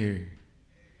mama in here?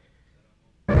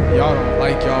 Y'all don't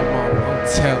like y'all mama, I'm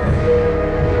telling you.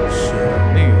 Sure.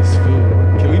 Niggas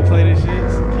fool. Can we play this shit?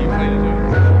 Can you play this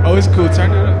shit? Oh, it's cool. Turn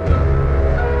it up, though.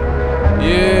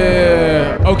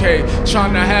 Yeah. Okay,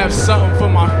 trying to have something for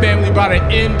my family by the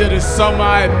end of the summer.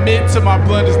 I admit to my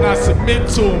blunders, not submit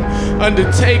to them.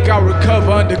 Undertake, I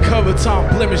recover, undercover, time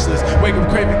blemishless. Wake up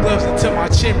craving gloves until my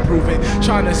chin proving.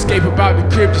 Trying to escape about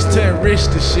the crib just to enrich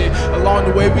the shit. Along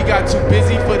the way, we got too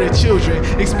busy for the children.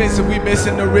 Expensive, we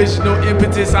missing original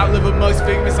impetus. I live amongst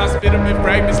figments, I spit them in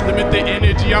fragments. Limit the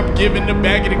energy I'm giving the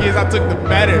bag of the kids. I took the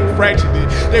matter and fractured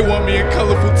it. They want me in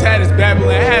colorful tatters,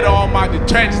 babbling. Had all my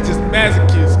detractors, just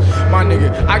masochists. My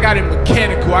nigga, I got it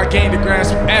mechanical. I gained the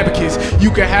grasp from abacus. You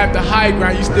can have the high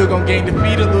ground, you still gon' gain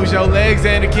defeat and lose your legs,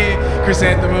 Anakin.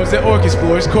 Chrysanthemums and orchid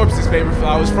floors, corpses, favorite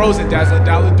flowers, frozen, dazzling,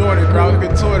 dollar door, the crowd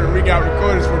contorted. Ring out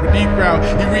recorders from a deep crowd.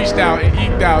 He reached out and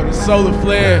eked out the solar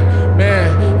flare.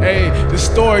 Man, hey, the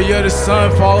story of the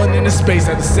sun falling into space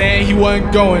after saying he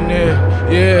wasn't going there.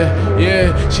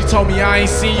 Yeah, she told me I ain't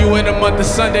seen you in a month of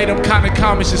Sunday. Them kind of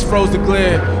comments just froze the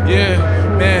glare. Yeah,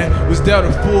 man, was dealt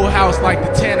a full house like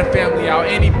the Tanner family out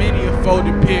any mini a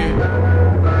folded pier.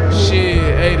 Shit,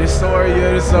 hey, the story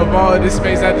of the sun falling into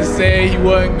space after saying he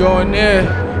wasn't going there.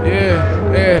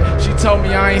 Yeah, she told me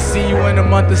I ain't seen you in a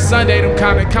month of Sunday. Them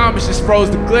kind of comments just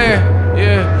froze the glare.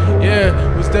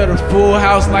 Yeah, was that a full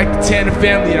house like the Tanner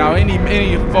family out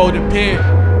any folded pier?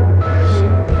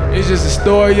 It's just a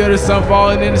story of the sun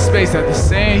falling into space after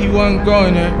saying he wasn't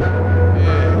going there.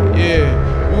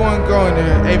 Yeah, we wasn't going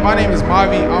there. Hey, my name is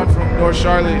Mavi. I'm from North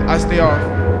Charlotte. I stay off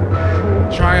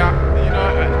Tryon.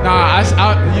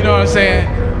 You know what I'm saying?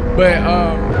 But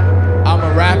I'm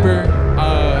a rapper.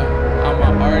 I'm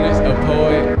an artist, a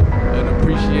poet, an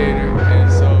appreciator,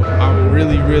 and so I'm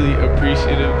really, really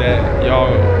appreciative that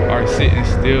y'all are sitting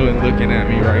still and looking at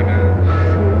me right now.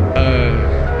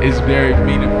 It's very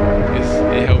meaningful.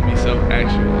 It helped me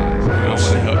self-actualize. I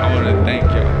want to thank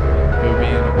y'all for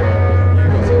being a part of it. You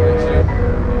go to next year.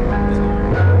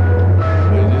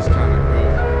 But just kind of go.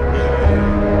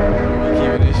 We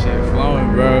keeping this shit flowing,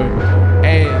 bro.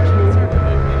 Hey, can you turn it up?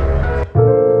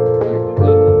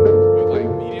 Like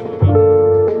medium amount.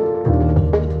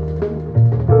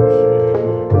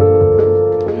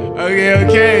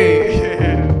 Okay.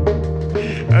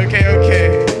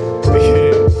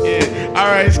 Yeah.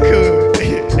 Alright, it's cool.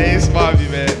 Hey, it's Mavi,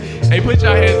 man. Hey, put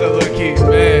your hands up, little kid.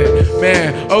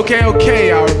 Man.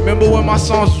 Okay. I remember when my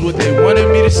songs was what they wanted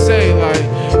me to say. Like,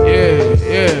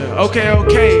 yeah. Okay.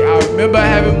 I remember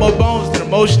having more bones than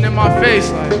emotion in my face.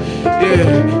 Like,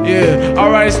 yeah.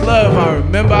 Alright, it's love. I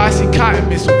remember I see cotton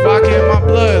mixed with vodka in my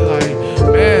blood. Like,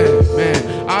 man.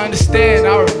 I understand.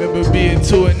 I remember being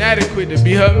too inadequate to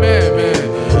be her man.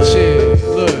 Shit,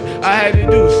 look, I had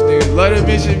introduced niggas, love to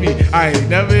mention me. I ain't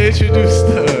never introduced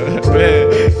her, man.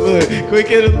 Look,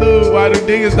 quick in the loop. Why them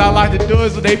niggas not lock the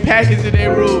doors when they package in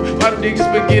their room? Why them niggas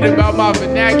forget about my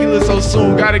vernacular so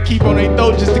soon? Gotta keep on their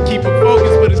throat just to keep it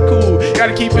focused, but it's cool.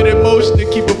 Gotta keep it in motion to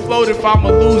keep it floating. If I'ma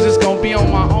lose, it's gonna be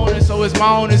on my own, and so it's my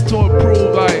own is to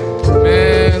improve. Like,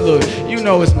 man, look, you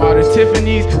know it's modern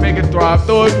Tiffany's, make it thrive.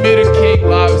 Throw a mid and king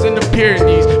lives in the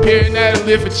Pyrenees, peering at a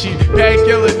lift for cheap. Pack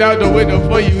yelling out the window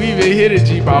before you even hit a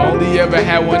Jeep. I only ever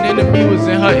had one enemy, was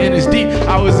in her inner deep.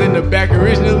 I was in the back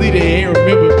originally, they ain't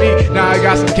remember me. Now I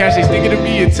got some cash, they thinking of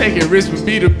me and taking risks with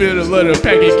me to build a little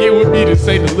packet. Get with me to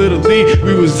say the little league.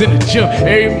 We was in the gym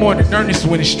every morning, Ernest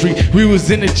Winning Street. We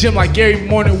was in the gym like every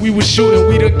morning we was shooting.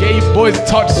 We done gave boys a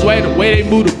talk to sway the way they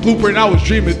moved the blueprint. I was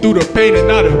dreaming through the pain and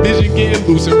now the vision getting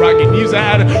looser. Rocking knees, I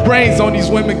had the brains on these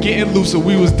women getting looser.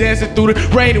 We was dancing through the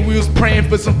rain and we was praying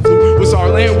for some food. Was our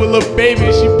land with little baby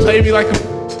and she played me like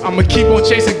a I'ma keep on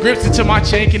chasing grips until my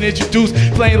chain can introduce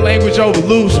plain language over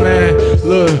loose, man.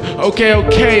 Look,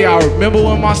 okay, I remember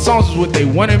when my songs was what they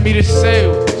wanted me to say.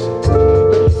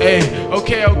 Hey,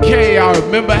 okay, I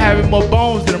remember having more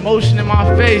bones than emotion in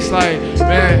my face. Like,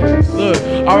 man, look,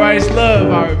 alright, it's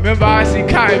love. I remember I see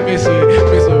cotton missing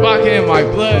vodka in my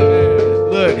blood, man.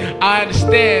 Look, I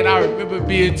understand. I remember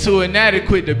being too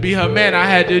inadequate to be her man. I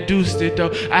had reduced it though.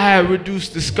 I had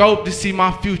reduced the scope to see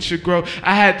my future grow.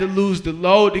 I had to lose the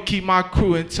load to keep my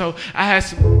crew in tow. I had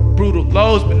some brutal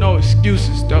lows, but no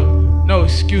excuses though. No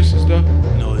excuses,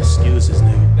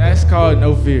 nigga. That's called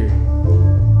No Fear.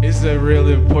 It's a real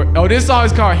important. Oh, this song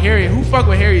is called Harriet. Who fuck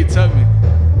with Harriet Tubman?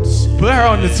 Put her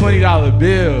on the $20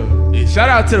 bill. Shout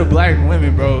out to the black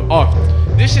women, bro.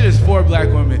 This shit is for black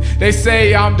women. They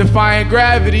say I'm defying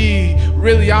gravity.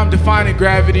 Really, I'm defining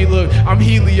gravity. Look, I'm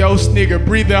Helios, nigga.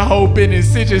 Breathing hope in and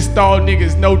sit and stall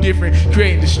niggas. No different.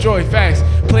 Create and destroy facts.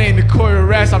 Playing the quarter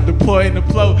rats. I'm deploying the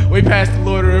flow. Way past the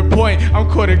Lord of the point. I'm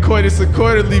coitus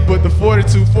accordingly. But the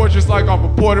fortitude fortress like off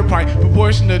a porter pint.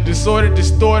 Proportion of disorder,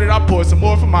 distorted. I poured some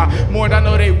more from my morn. I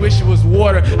know they wish it was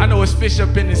water. I know it's fish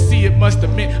up in the sea. It must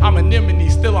have meant I'm anemone.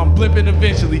 Still, I'm blimping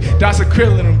eventually. That's a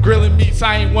krillin'. I'm grilling meats.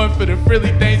 I ain't one for the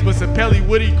frilly things, but some pelly,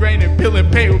 woody grain, and pill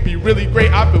and paint would be really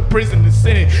great. I feel prison and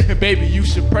sinning, and baby, you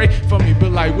should pray for me,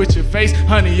 but like with your face,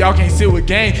 honey, y'all can't sit with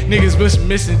gang. Niggas wish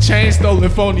missing chains, stolen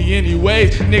phony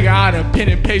anyways. Nigga, I done pen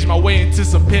and page my way into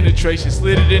some penetration.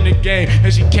 Slid it in the game.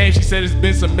 And she came, she said it's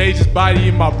been some major body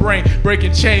in my brain.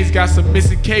 Breaking chains, got some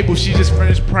missing cables, she just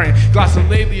finished praying.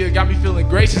 Glossolalia got me feeling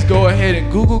gracious. Go ahead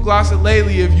and Google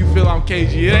glossolalia if you feel I'm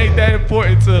cagey. It ain't that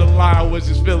important to the line, I was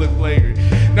just feeling flagrant.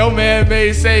 No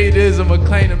man-made sadism, a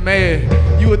claim to man.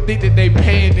 You would think that they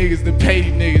paying niggas to pay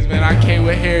these niggas, man. I came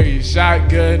with Harry,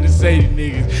 shotgun to say these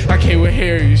niggas. I came with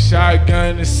Harry,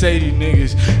 shotgun to say these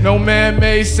niggas. No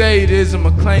man-made sadism,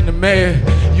 a claim to man.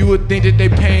 You would think that they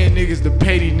paying niggas to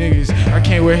pay these niggas. I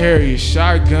came with Harry,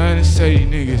 shotgun to say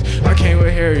these niggas. I came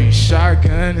with Harry,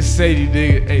 shotgun to say these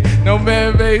niggas. Hey, no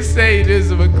man-made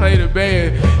sadism, a claim to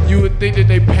man. You would think that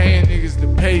they paying niggas to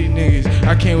pay these niggas.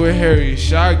 I came with Harry,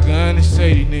 shotgun to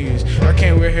say these niggas. I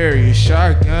came with Harry,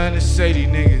 shotgun to say these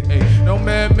niggas. Hey, no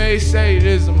man-made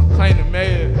sadism, a claim to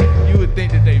man. You would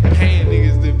think that they paying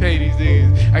niggas to pay these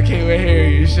niggas. I came with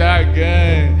Harry,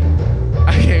 shotgun.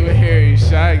 I came with Harry,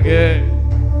 shotgun.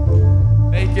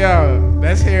 Thank y'all.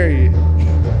 That's Harriet.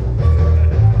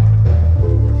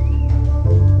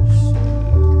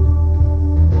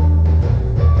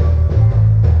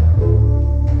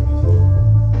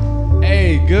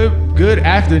 Hey, good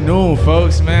afternoon,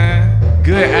 folks, man.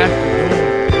 Good afternoon.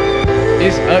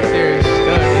 It's up there, it's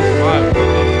stuck, it's my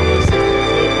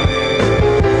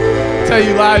tell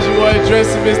you lies you wasn't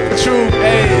dressing, it's the truth.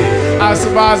 Hey, I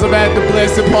surprised I'm at the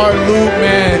blessed part of Luke,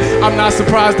 man. I'm not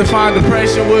surprised to find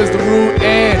depression was the root.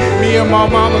 And me and my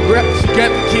mama, she got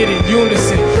the kid in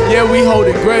unison. Yeah, we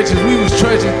holding grudges, we was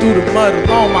trudging through the mud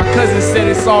alone. My cousin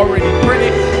said it's already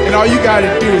printed, and all you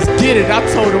gotta do is get it. I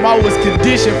told him I was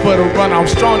conditioned for the run, I'm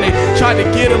strong. They tried to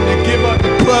get him to give up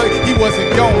the plug, he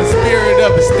wasn't going. Spirit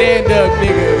of a stand-up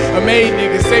nigga, a made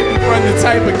nigga, safety from the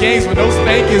type of games with no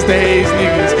spankings to haze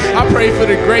niggas. I pray for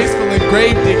the graceful and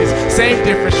grave diggers, same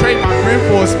difference, trade my grin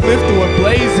for a spliff through a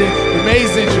blazing. The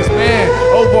maze interest, man,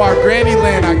 over our granny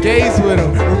land, I gaze with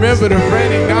him. Remember the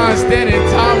frantic non-standing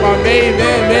time I made,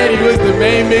 man, he was the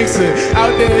main mixer.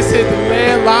 Out there, let's hit the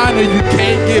landline or you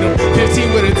can't get him.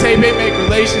 15 with a tape, they make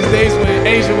relations days when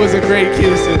Asia was a great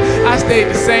kisser. I stayed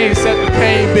the same, except the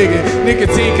pain bigger.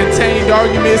 Nicotine contained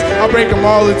arguments, I break them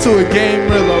all into a game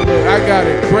real. Look, I got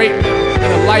a great memory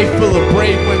and a life full of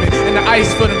brave women. And the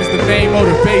ice for them is the main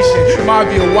motivation.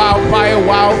 Mavi a wildfire,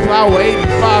 wildflower,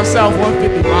 85 south,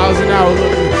 150 miles an hour.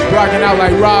 Look, rocking out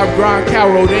like Rob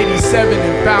Gronkowski, rode 87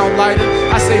 and found lighter.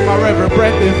 I saved my reverend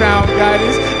breath and found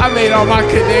guidance. I made all my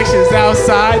connections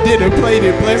outside, didn't play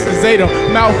the blessings, ate them.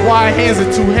 Mouth wide, hands are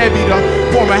too heavy to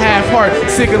form a half heart.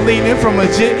 Sick of leaning from a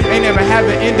jit, ain't never have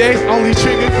an index, only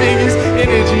trigger fingers.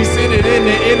 Energy, send it in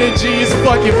the energy, it's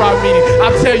fuck if I mean it.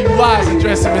 I tell you lies and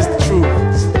dress them as the truth.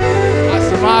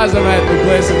 I'm at the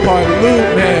blessed part of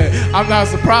Luke, man. I'm not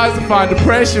surprised to find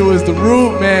depression was the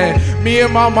root, man. Me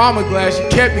and my mama glad she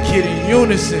kept the kid in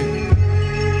unison.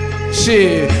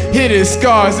 Shit, hidden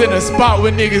scars in a spot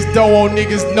where niggas don't want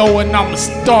niggas knowing I'm a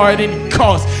star at any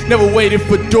cost. Never waited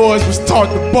for doors, was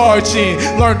taught to barge in.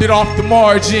 Learned it off the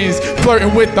margins,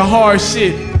 flirting with the hard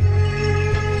shit.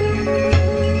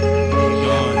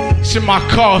 My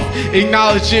cough,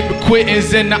 acknowledging but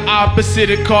quittings and the opposite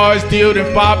of cards deal than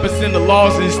 5% of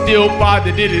laws and still find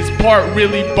that it is part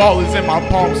really ballers in my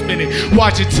palm spinning.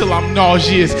 Watch it till I'm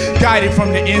nauseous, guided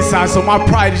from the inside, so my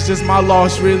pride is just my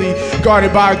loss really.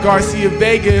 Guarded by Garcia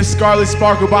Vega, scarlet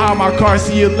sparkle behind my car,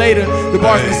 see you later. The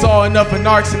Boston saw enough of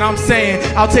narcs and I'm saying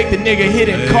I'll take the nigga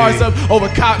hitting cars up over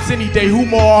cops any day. Who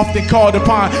more often called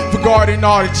upon for guarding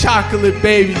all the chocolate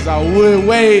babies? I would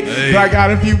wait, but I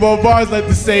got a few more bars left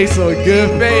to say, so a good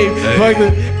faith. Fuck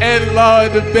the end law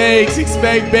of the bakes.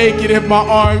 Expect bacon if my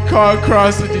arm card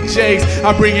cross with the jakes.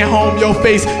 I bring it home, your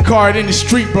face card in the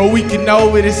street, bro. We can know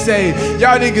what it say.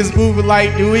 Y'all niggas moving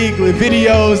like New England.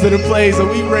 Videos of the plays, so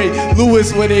we rate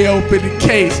Lewis when they open the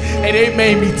case. And they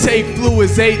made me take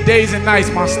fluids 8 days and nights.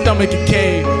 My stomach a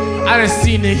cave. I done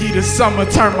seen the heat of summer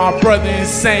turn my brother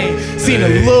insane. Seen a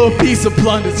little piece of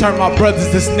plunder turn my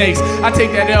brothers to snakes. I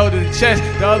take that L to the chest,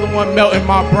 the other one melt in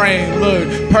my brain.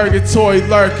 Look, purgatory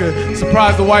lurker.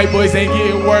 Surprised the white boys ain't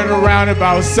getting word around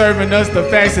about serving us. The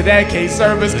facts of that can't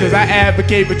serve us, cause I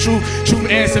advocate for truth. Truth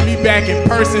answer me back in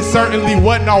person. Certainly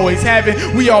wasn't always having.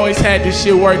 We always had this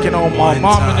shit working on my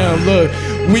mom and them. Look,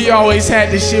 we always had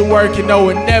this shit working, though,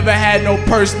 and never had no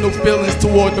personal feelings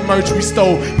toward the merch we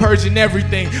stole. Purging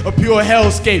everything, a pure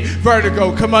hellscape.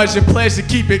 Vertigo, curmudgeon, pleasure,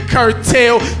 keep it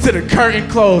curtailed to the curtain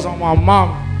close on my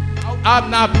mama. I'm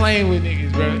not playing with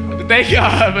niggas, bro. Thank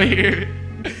y'all over here.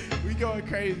 We going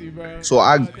crazy, bro. So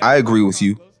I agree with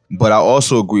you, but I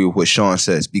also agree with what Shawn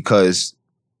says, because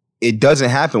it doesn't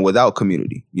happen without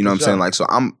community. You know what I'm saying? Like, so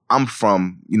I'm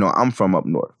from up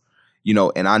north, you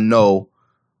know, and I know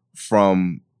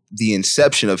from the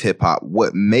inception of hip hop,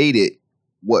 what made it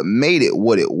what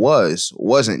it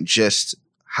wasn't just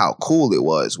how cool it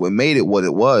was. What made it what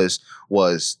it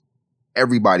was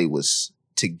everybody was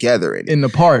together in the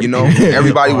park. You know,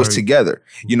 everybody was together.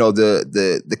 You know,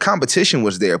 the competition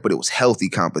was there, but it was healthy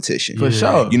competition. For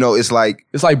sure. You know, it's like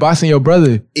boxing your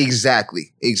brother.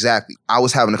 Exactly. I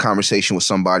was having a conversation with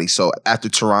somebody. So after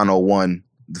Toronto won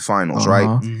the finals, right?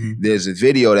 Mm-hmm. There's a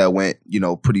video that went,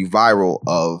 pretty viral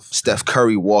of Steph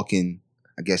Curry walking.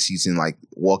 I guess he's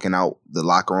walking out the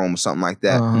locker room or something like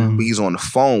that. But he's on the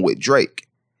phone with Drake.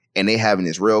 And they having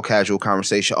this real casual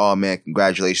conversation. Oh, man,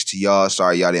 congratulations to y'all.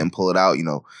 Sorry y'all didn't pull it out,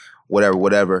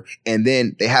 whatever. And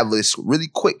then they have this really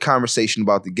quick conversation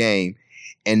about the game.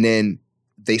 And then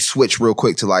they switch real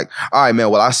quick to all right, man,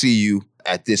 well, I'll see you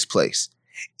at this place.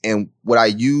 And what I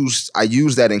used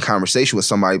that in conversation with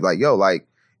somebody,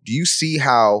 do you see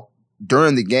how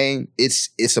during the game,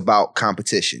 it's about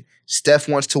competition? Steph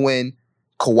wants to win.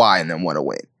 Kawhi and them want to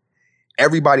win.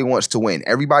 Everybody wants to win.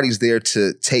 Everybody's there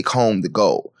to take home the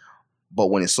gold. But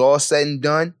when it's all said and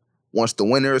done, once the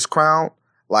winner is crowned,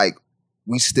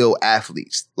 we still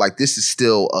athletes. This is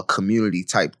still a community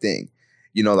type thing.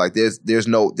 There's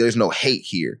no hate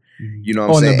here. You know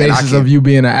what I'm saying? On the basis of you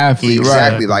being an athlete,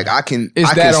 exactly. Right? I can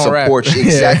support you.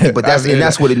 Exactly. But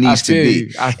that's what it needs to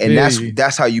be. And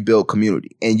that's how you build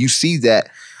community. And you see that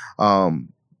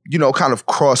kind of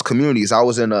cross communities. I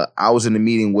was in a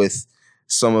meeting with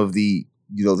some of the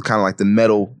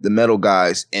the metal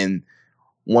guys, and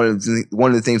one of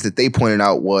the things that they pointed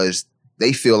out was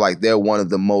they feel like they're one of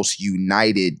the most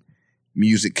united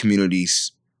music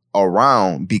communities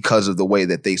around because of the way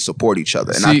that they support each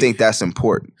other. And I think that's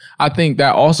important. I think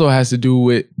that also has to do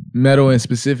with metal and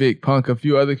specific punk, a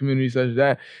few other communities such as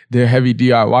that. They're heavy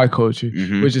DIY culture,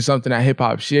 which is something that hip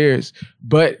hop shares.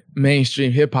 But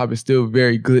mainstream hip hop is still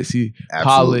very glitzy,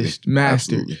 polished,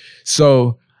 mastered. Absolutely.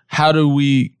 So how do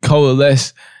we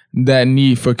coalesce that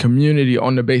need for community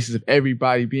on the basis of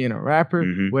everybody being a rapper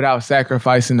without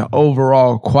sacrificing the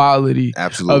overall quality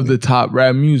of the top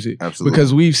rap music? Absolutely.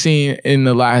 Because we've seen in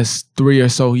the last 3 or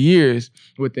so years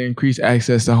with the increased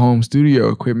access to home studio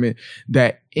equipment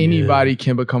that anybody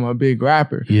can become a big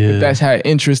rapper. If that's had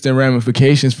interest and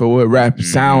ramifications for what rap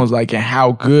sounds like and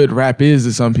how good rap is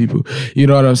to some people. You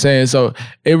know what I'm saying? So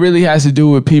it really has to do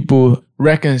with people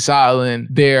reconciling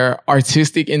their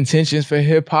artistic intentions for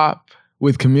hip hop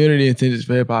with community intentions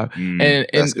for hip hop, and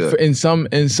in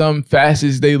some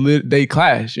facets they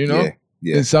clash. Yeah.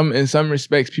 In some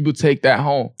respects, people take that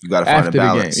home. You gotta find after a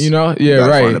balance. The game. Yeah, you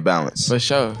gotta right. Find a balance For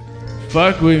sure.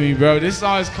 Fuck with me, bro. This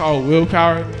song is called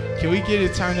Willpower. Can we get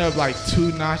it turned up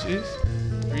 2 notches?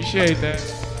 Appreciate that.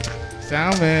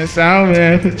 Sound man.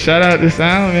 Shout out to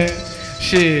Sound man.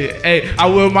 Shit, hey, I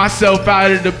will myself out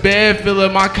of the bed, fill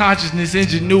up my consciousness,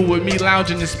 ingenue with me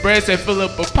lounging the spread, said fill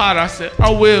up a pot, I said,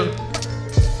 I will.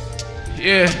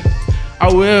 Yeah,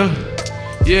 I will.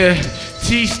 Yeah,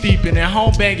 T-steeping and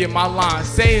home banging my line,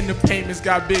 saying the payments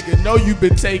got bigger. Know you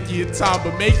been taking your time,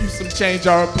 but make you some change.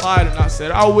 I replied and I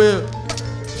said, I will.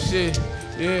 Shit,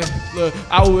 yeah, look,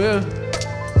 I will.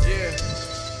 Yeah.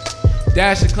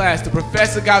 Dash of class, the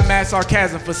professor got mad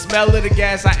sarcasm. For smell of the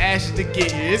gas, I asked you to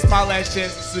get here. It's my last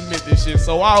chance to submit this shit,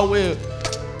 so I will.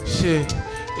 Shit,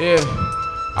 yeah,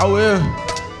 I will.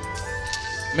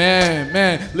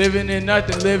 Man, living in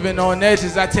nothing, living on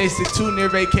edges. I tasted 2 near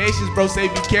vacations, bro. Say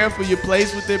be careful, your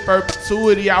place with it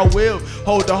perpetuity. I will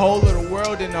hold the whole of the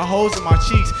world in the holes in my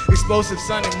cheeks. Explosive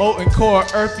sun and molten core,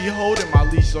 earthy holding my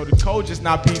leash. So the code just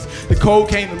not peace. The code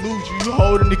came to lose you, you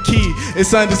holding the key.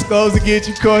 It's undisclosed to get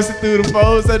you coursing through the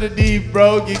folds of the deep,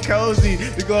 bro. Get cozy.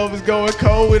 The globe is going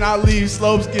cold when I leave.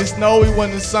 Slopes get snowy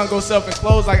when the sun goes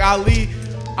self-enclosed like Ali.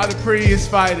 I'm the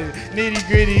prettiest fighter, nitty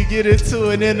gritty, get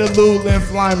into it in the loot,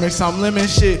 lymph limer, I'm lemon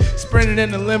shit, sprinting in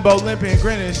the limbo, limping,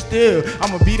 grinning still.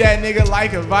 I'ma be that nigga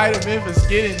like a vitamin for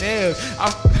skin and nails.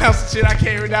 I'm some shit I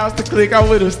can't renounce the click, I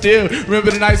would've still. Remember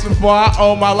the nights before I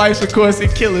owned my life's of course and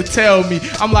killer tell me.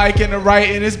 I'm like in the right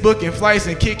in this booking flights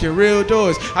and kicking real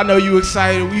doors. I know you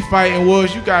excited, we fighting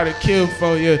wars, you gotta kill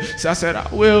for you. So I said, I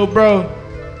will, bro.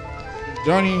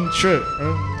 Don't even trip,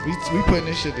 bro. We putting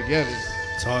this shit together.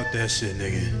 Talk that shit,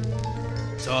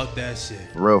 nigga. Talk that shit.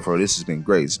 For real, this has been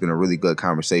great. It's been a really good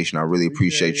conversation. I really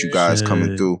appreciate you guys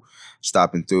coming through,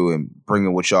 stopping through, and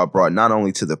bringing what y'all brought, not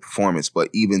only to the performance, but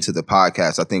even to the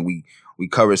podcast. I think we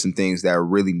covered some things that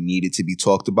really needed to be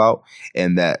talked about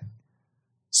and that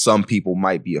some people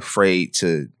might be afraid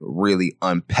to really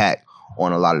unpack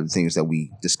on a lot of the things that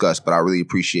we discussed. But I really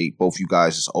appreciate both you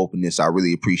guys' openness. I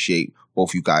really appreciate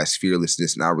both you guys'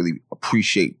 fearlessness, and I really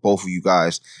appreciate both of you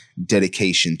guys'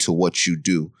 dedication to what you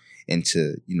do and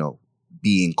to,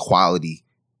 being quality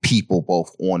people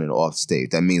both on and off stage.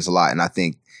 That means a lot. And I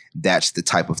think that's the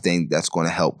type of thing that's going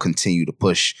to help continue to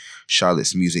push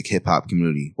Charlotte's hip hop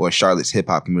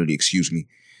community, excuse me,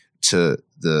 to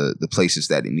the places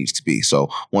that it needs to be. So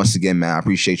once again, man, I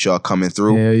appreciate y'all coming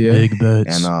through. Yeah. Big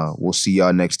bets. And we'll see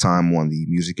y'all next time on the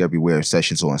Music Everywhere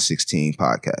Sessions on 16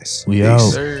 podcast. We Peace. out.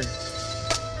 Sir.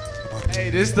 Hey,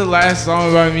 this is the last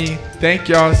song by me. Thank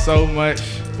y'all so much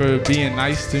for being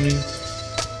nice to me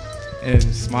and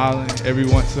smiling every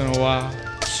once in a while.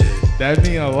 Shit. That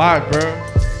mean a lot, bro.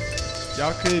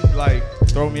 Y'all could like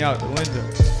throw me out the window.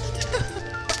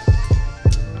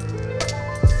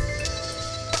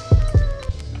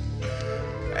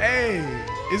 Hey,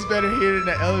 it's better here in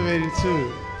the elevator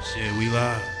too. Shit, we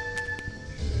live.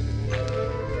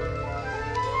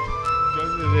 Go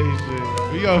to the next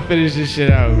shit. We gonna finish this shit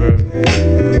out, bro.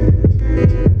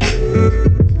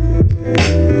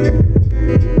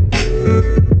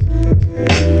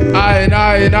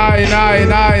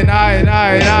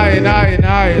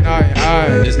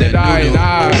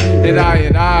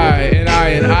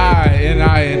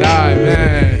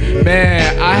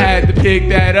 Man, I had to pick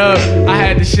that up. I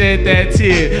had to shed that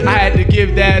tear. I had to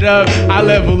give that up. Eye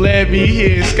level led me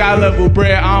here. Sky level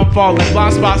bread, I'm falling.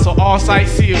 Blind spots, so all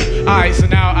sights sealed. Alright, so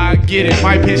now I get it.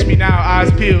 Might pinch me now, eyes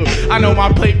peeled. I know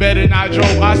my plate better than I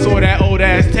drove. I saw that old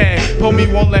ass tag. Pull me,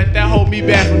 won't let that hold me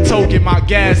back from toking my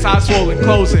gas. Eyes swollen,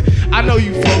 closing. I know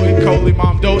you floating, coldly,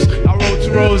 mom dose. I rolled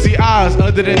two rosy eyes.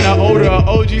 Other than the odor of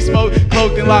OG smoke,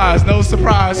 cloaked in lies. No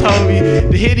surprise,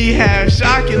 homie. The hit he had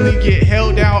shockingly get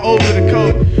held down over the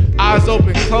coat. Eyes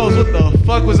open, closed. What the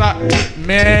fuck was I?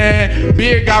 Man,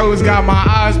 beard goggles got my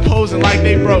eyes posing like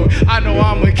they broke. I know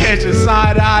I'ma catch a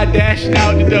side eye dashing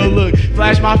out the door. Look,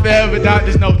 flash my forever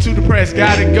doctor's note. Too depressed,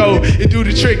 gotta go. It do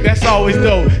the trick, that's always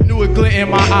dope. Knew a glint in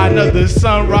my eye. Another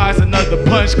sunrise, another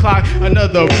punch clock,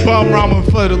 another bum ramen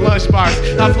for the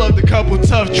lunchbox. I flubbed a couple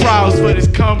tough trials for this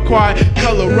kumquat.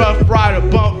 Color rough rider,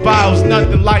 bump vials.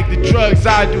 Nothing like the drugs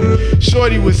I do.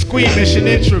 Shorty was squeamish and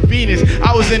intravenous.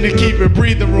 I was in the keep it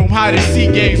breathing room. Hide at sea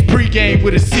games, pre-game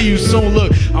with a see you soon.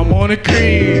 Look, I'm on the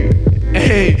cream.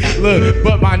 Hey, look,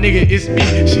 but my nigga, it's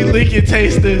me. She lick and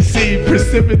taste the seed.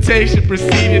 Precipitation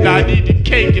proceeded. I need the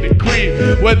cake and the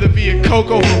cream. Whether via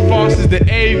cocoa from Foster's, the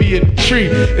avian tree.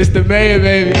 It's the mayor,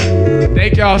 baby.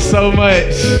 Thank y'all so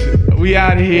much. We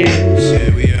out of here.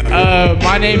 Shit, we out.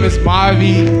 My name is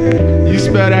Mavi. You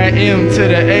spell that M to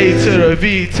the A to the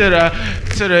V to the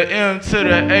M to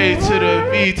the A to the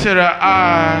V to the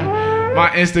I. My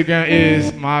Instagram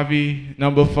is Mavi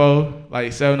 4,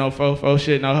 like 704,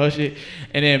 shit, no her shit.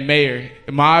 And then Mayor,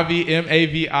 Mavi,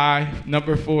 MAVI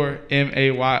 4,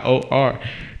 MAYOR.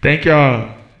 Thank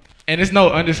y'all. And it's no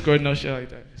underscore, no shit like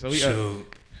that. So we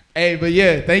Shoot. Hey, but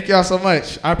yeah, thank y'all so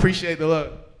much. I appreciate the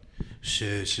love.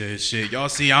 Shit. Y'all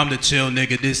see, I'm the chill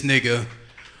nigga. This nigga,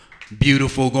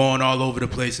 beautiful, going all over the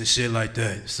place and shit like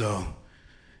that. So,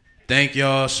 thank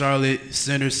y'all, Charlotte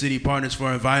Center City Partners,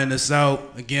 for inviting us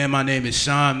out. Again, my name is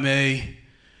Shawn May.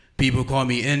 People call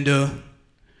me Enda.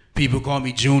 People call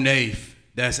me June 8th.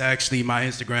 That's actually my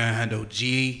Instagram handle,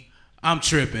 I'm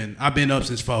tripping. I've been up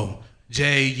since 4.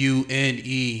 JUNEAYTH.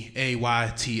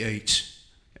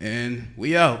 And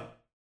we out.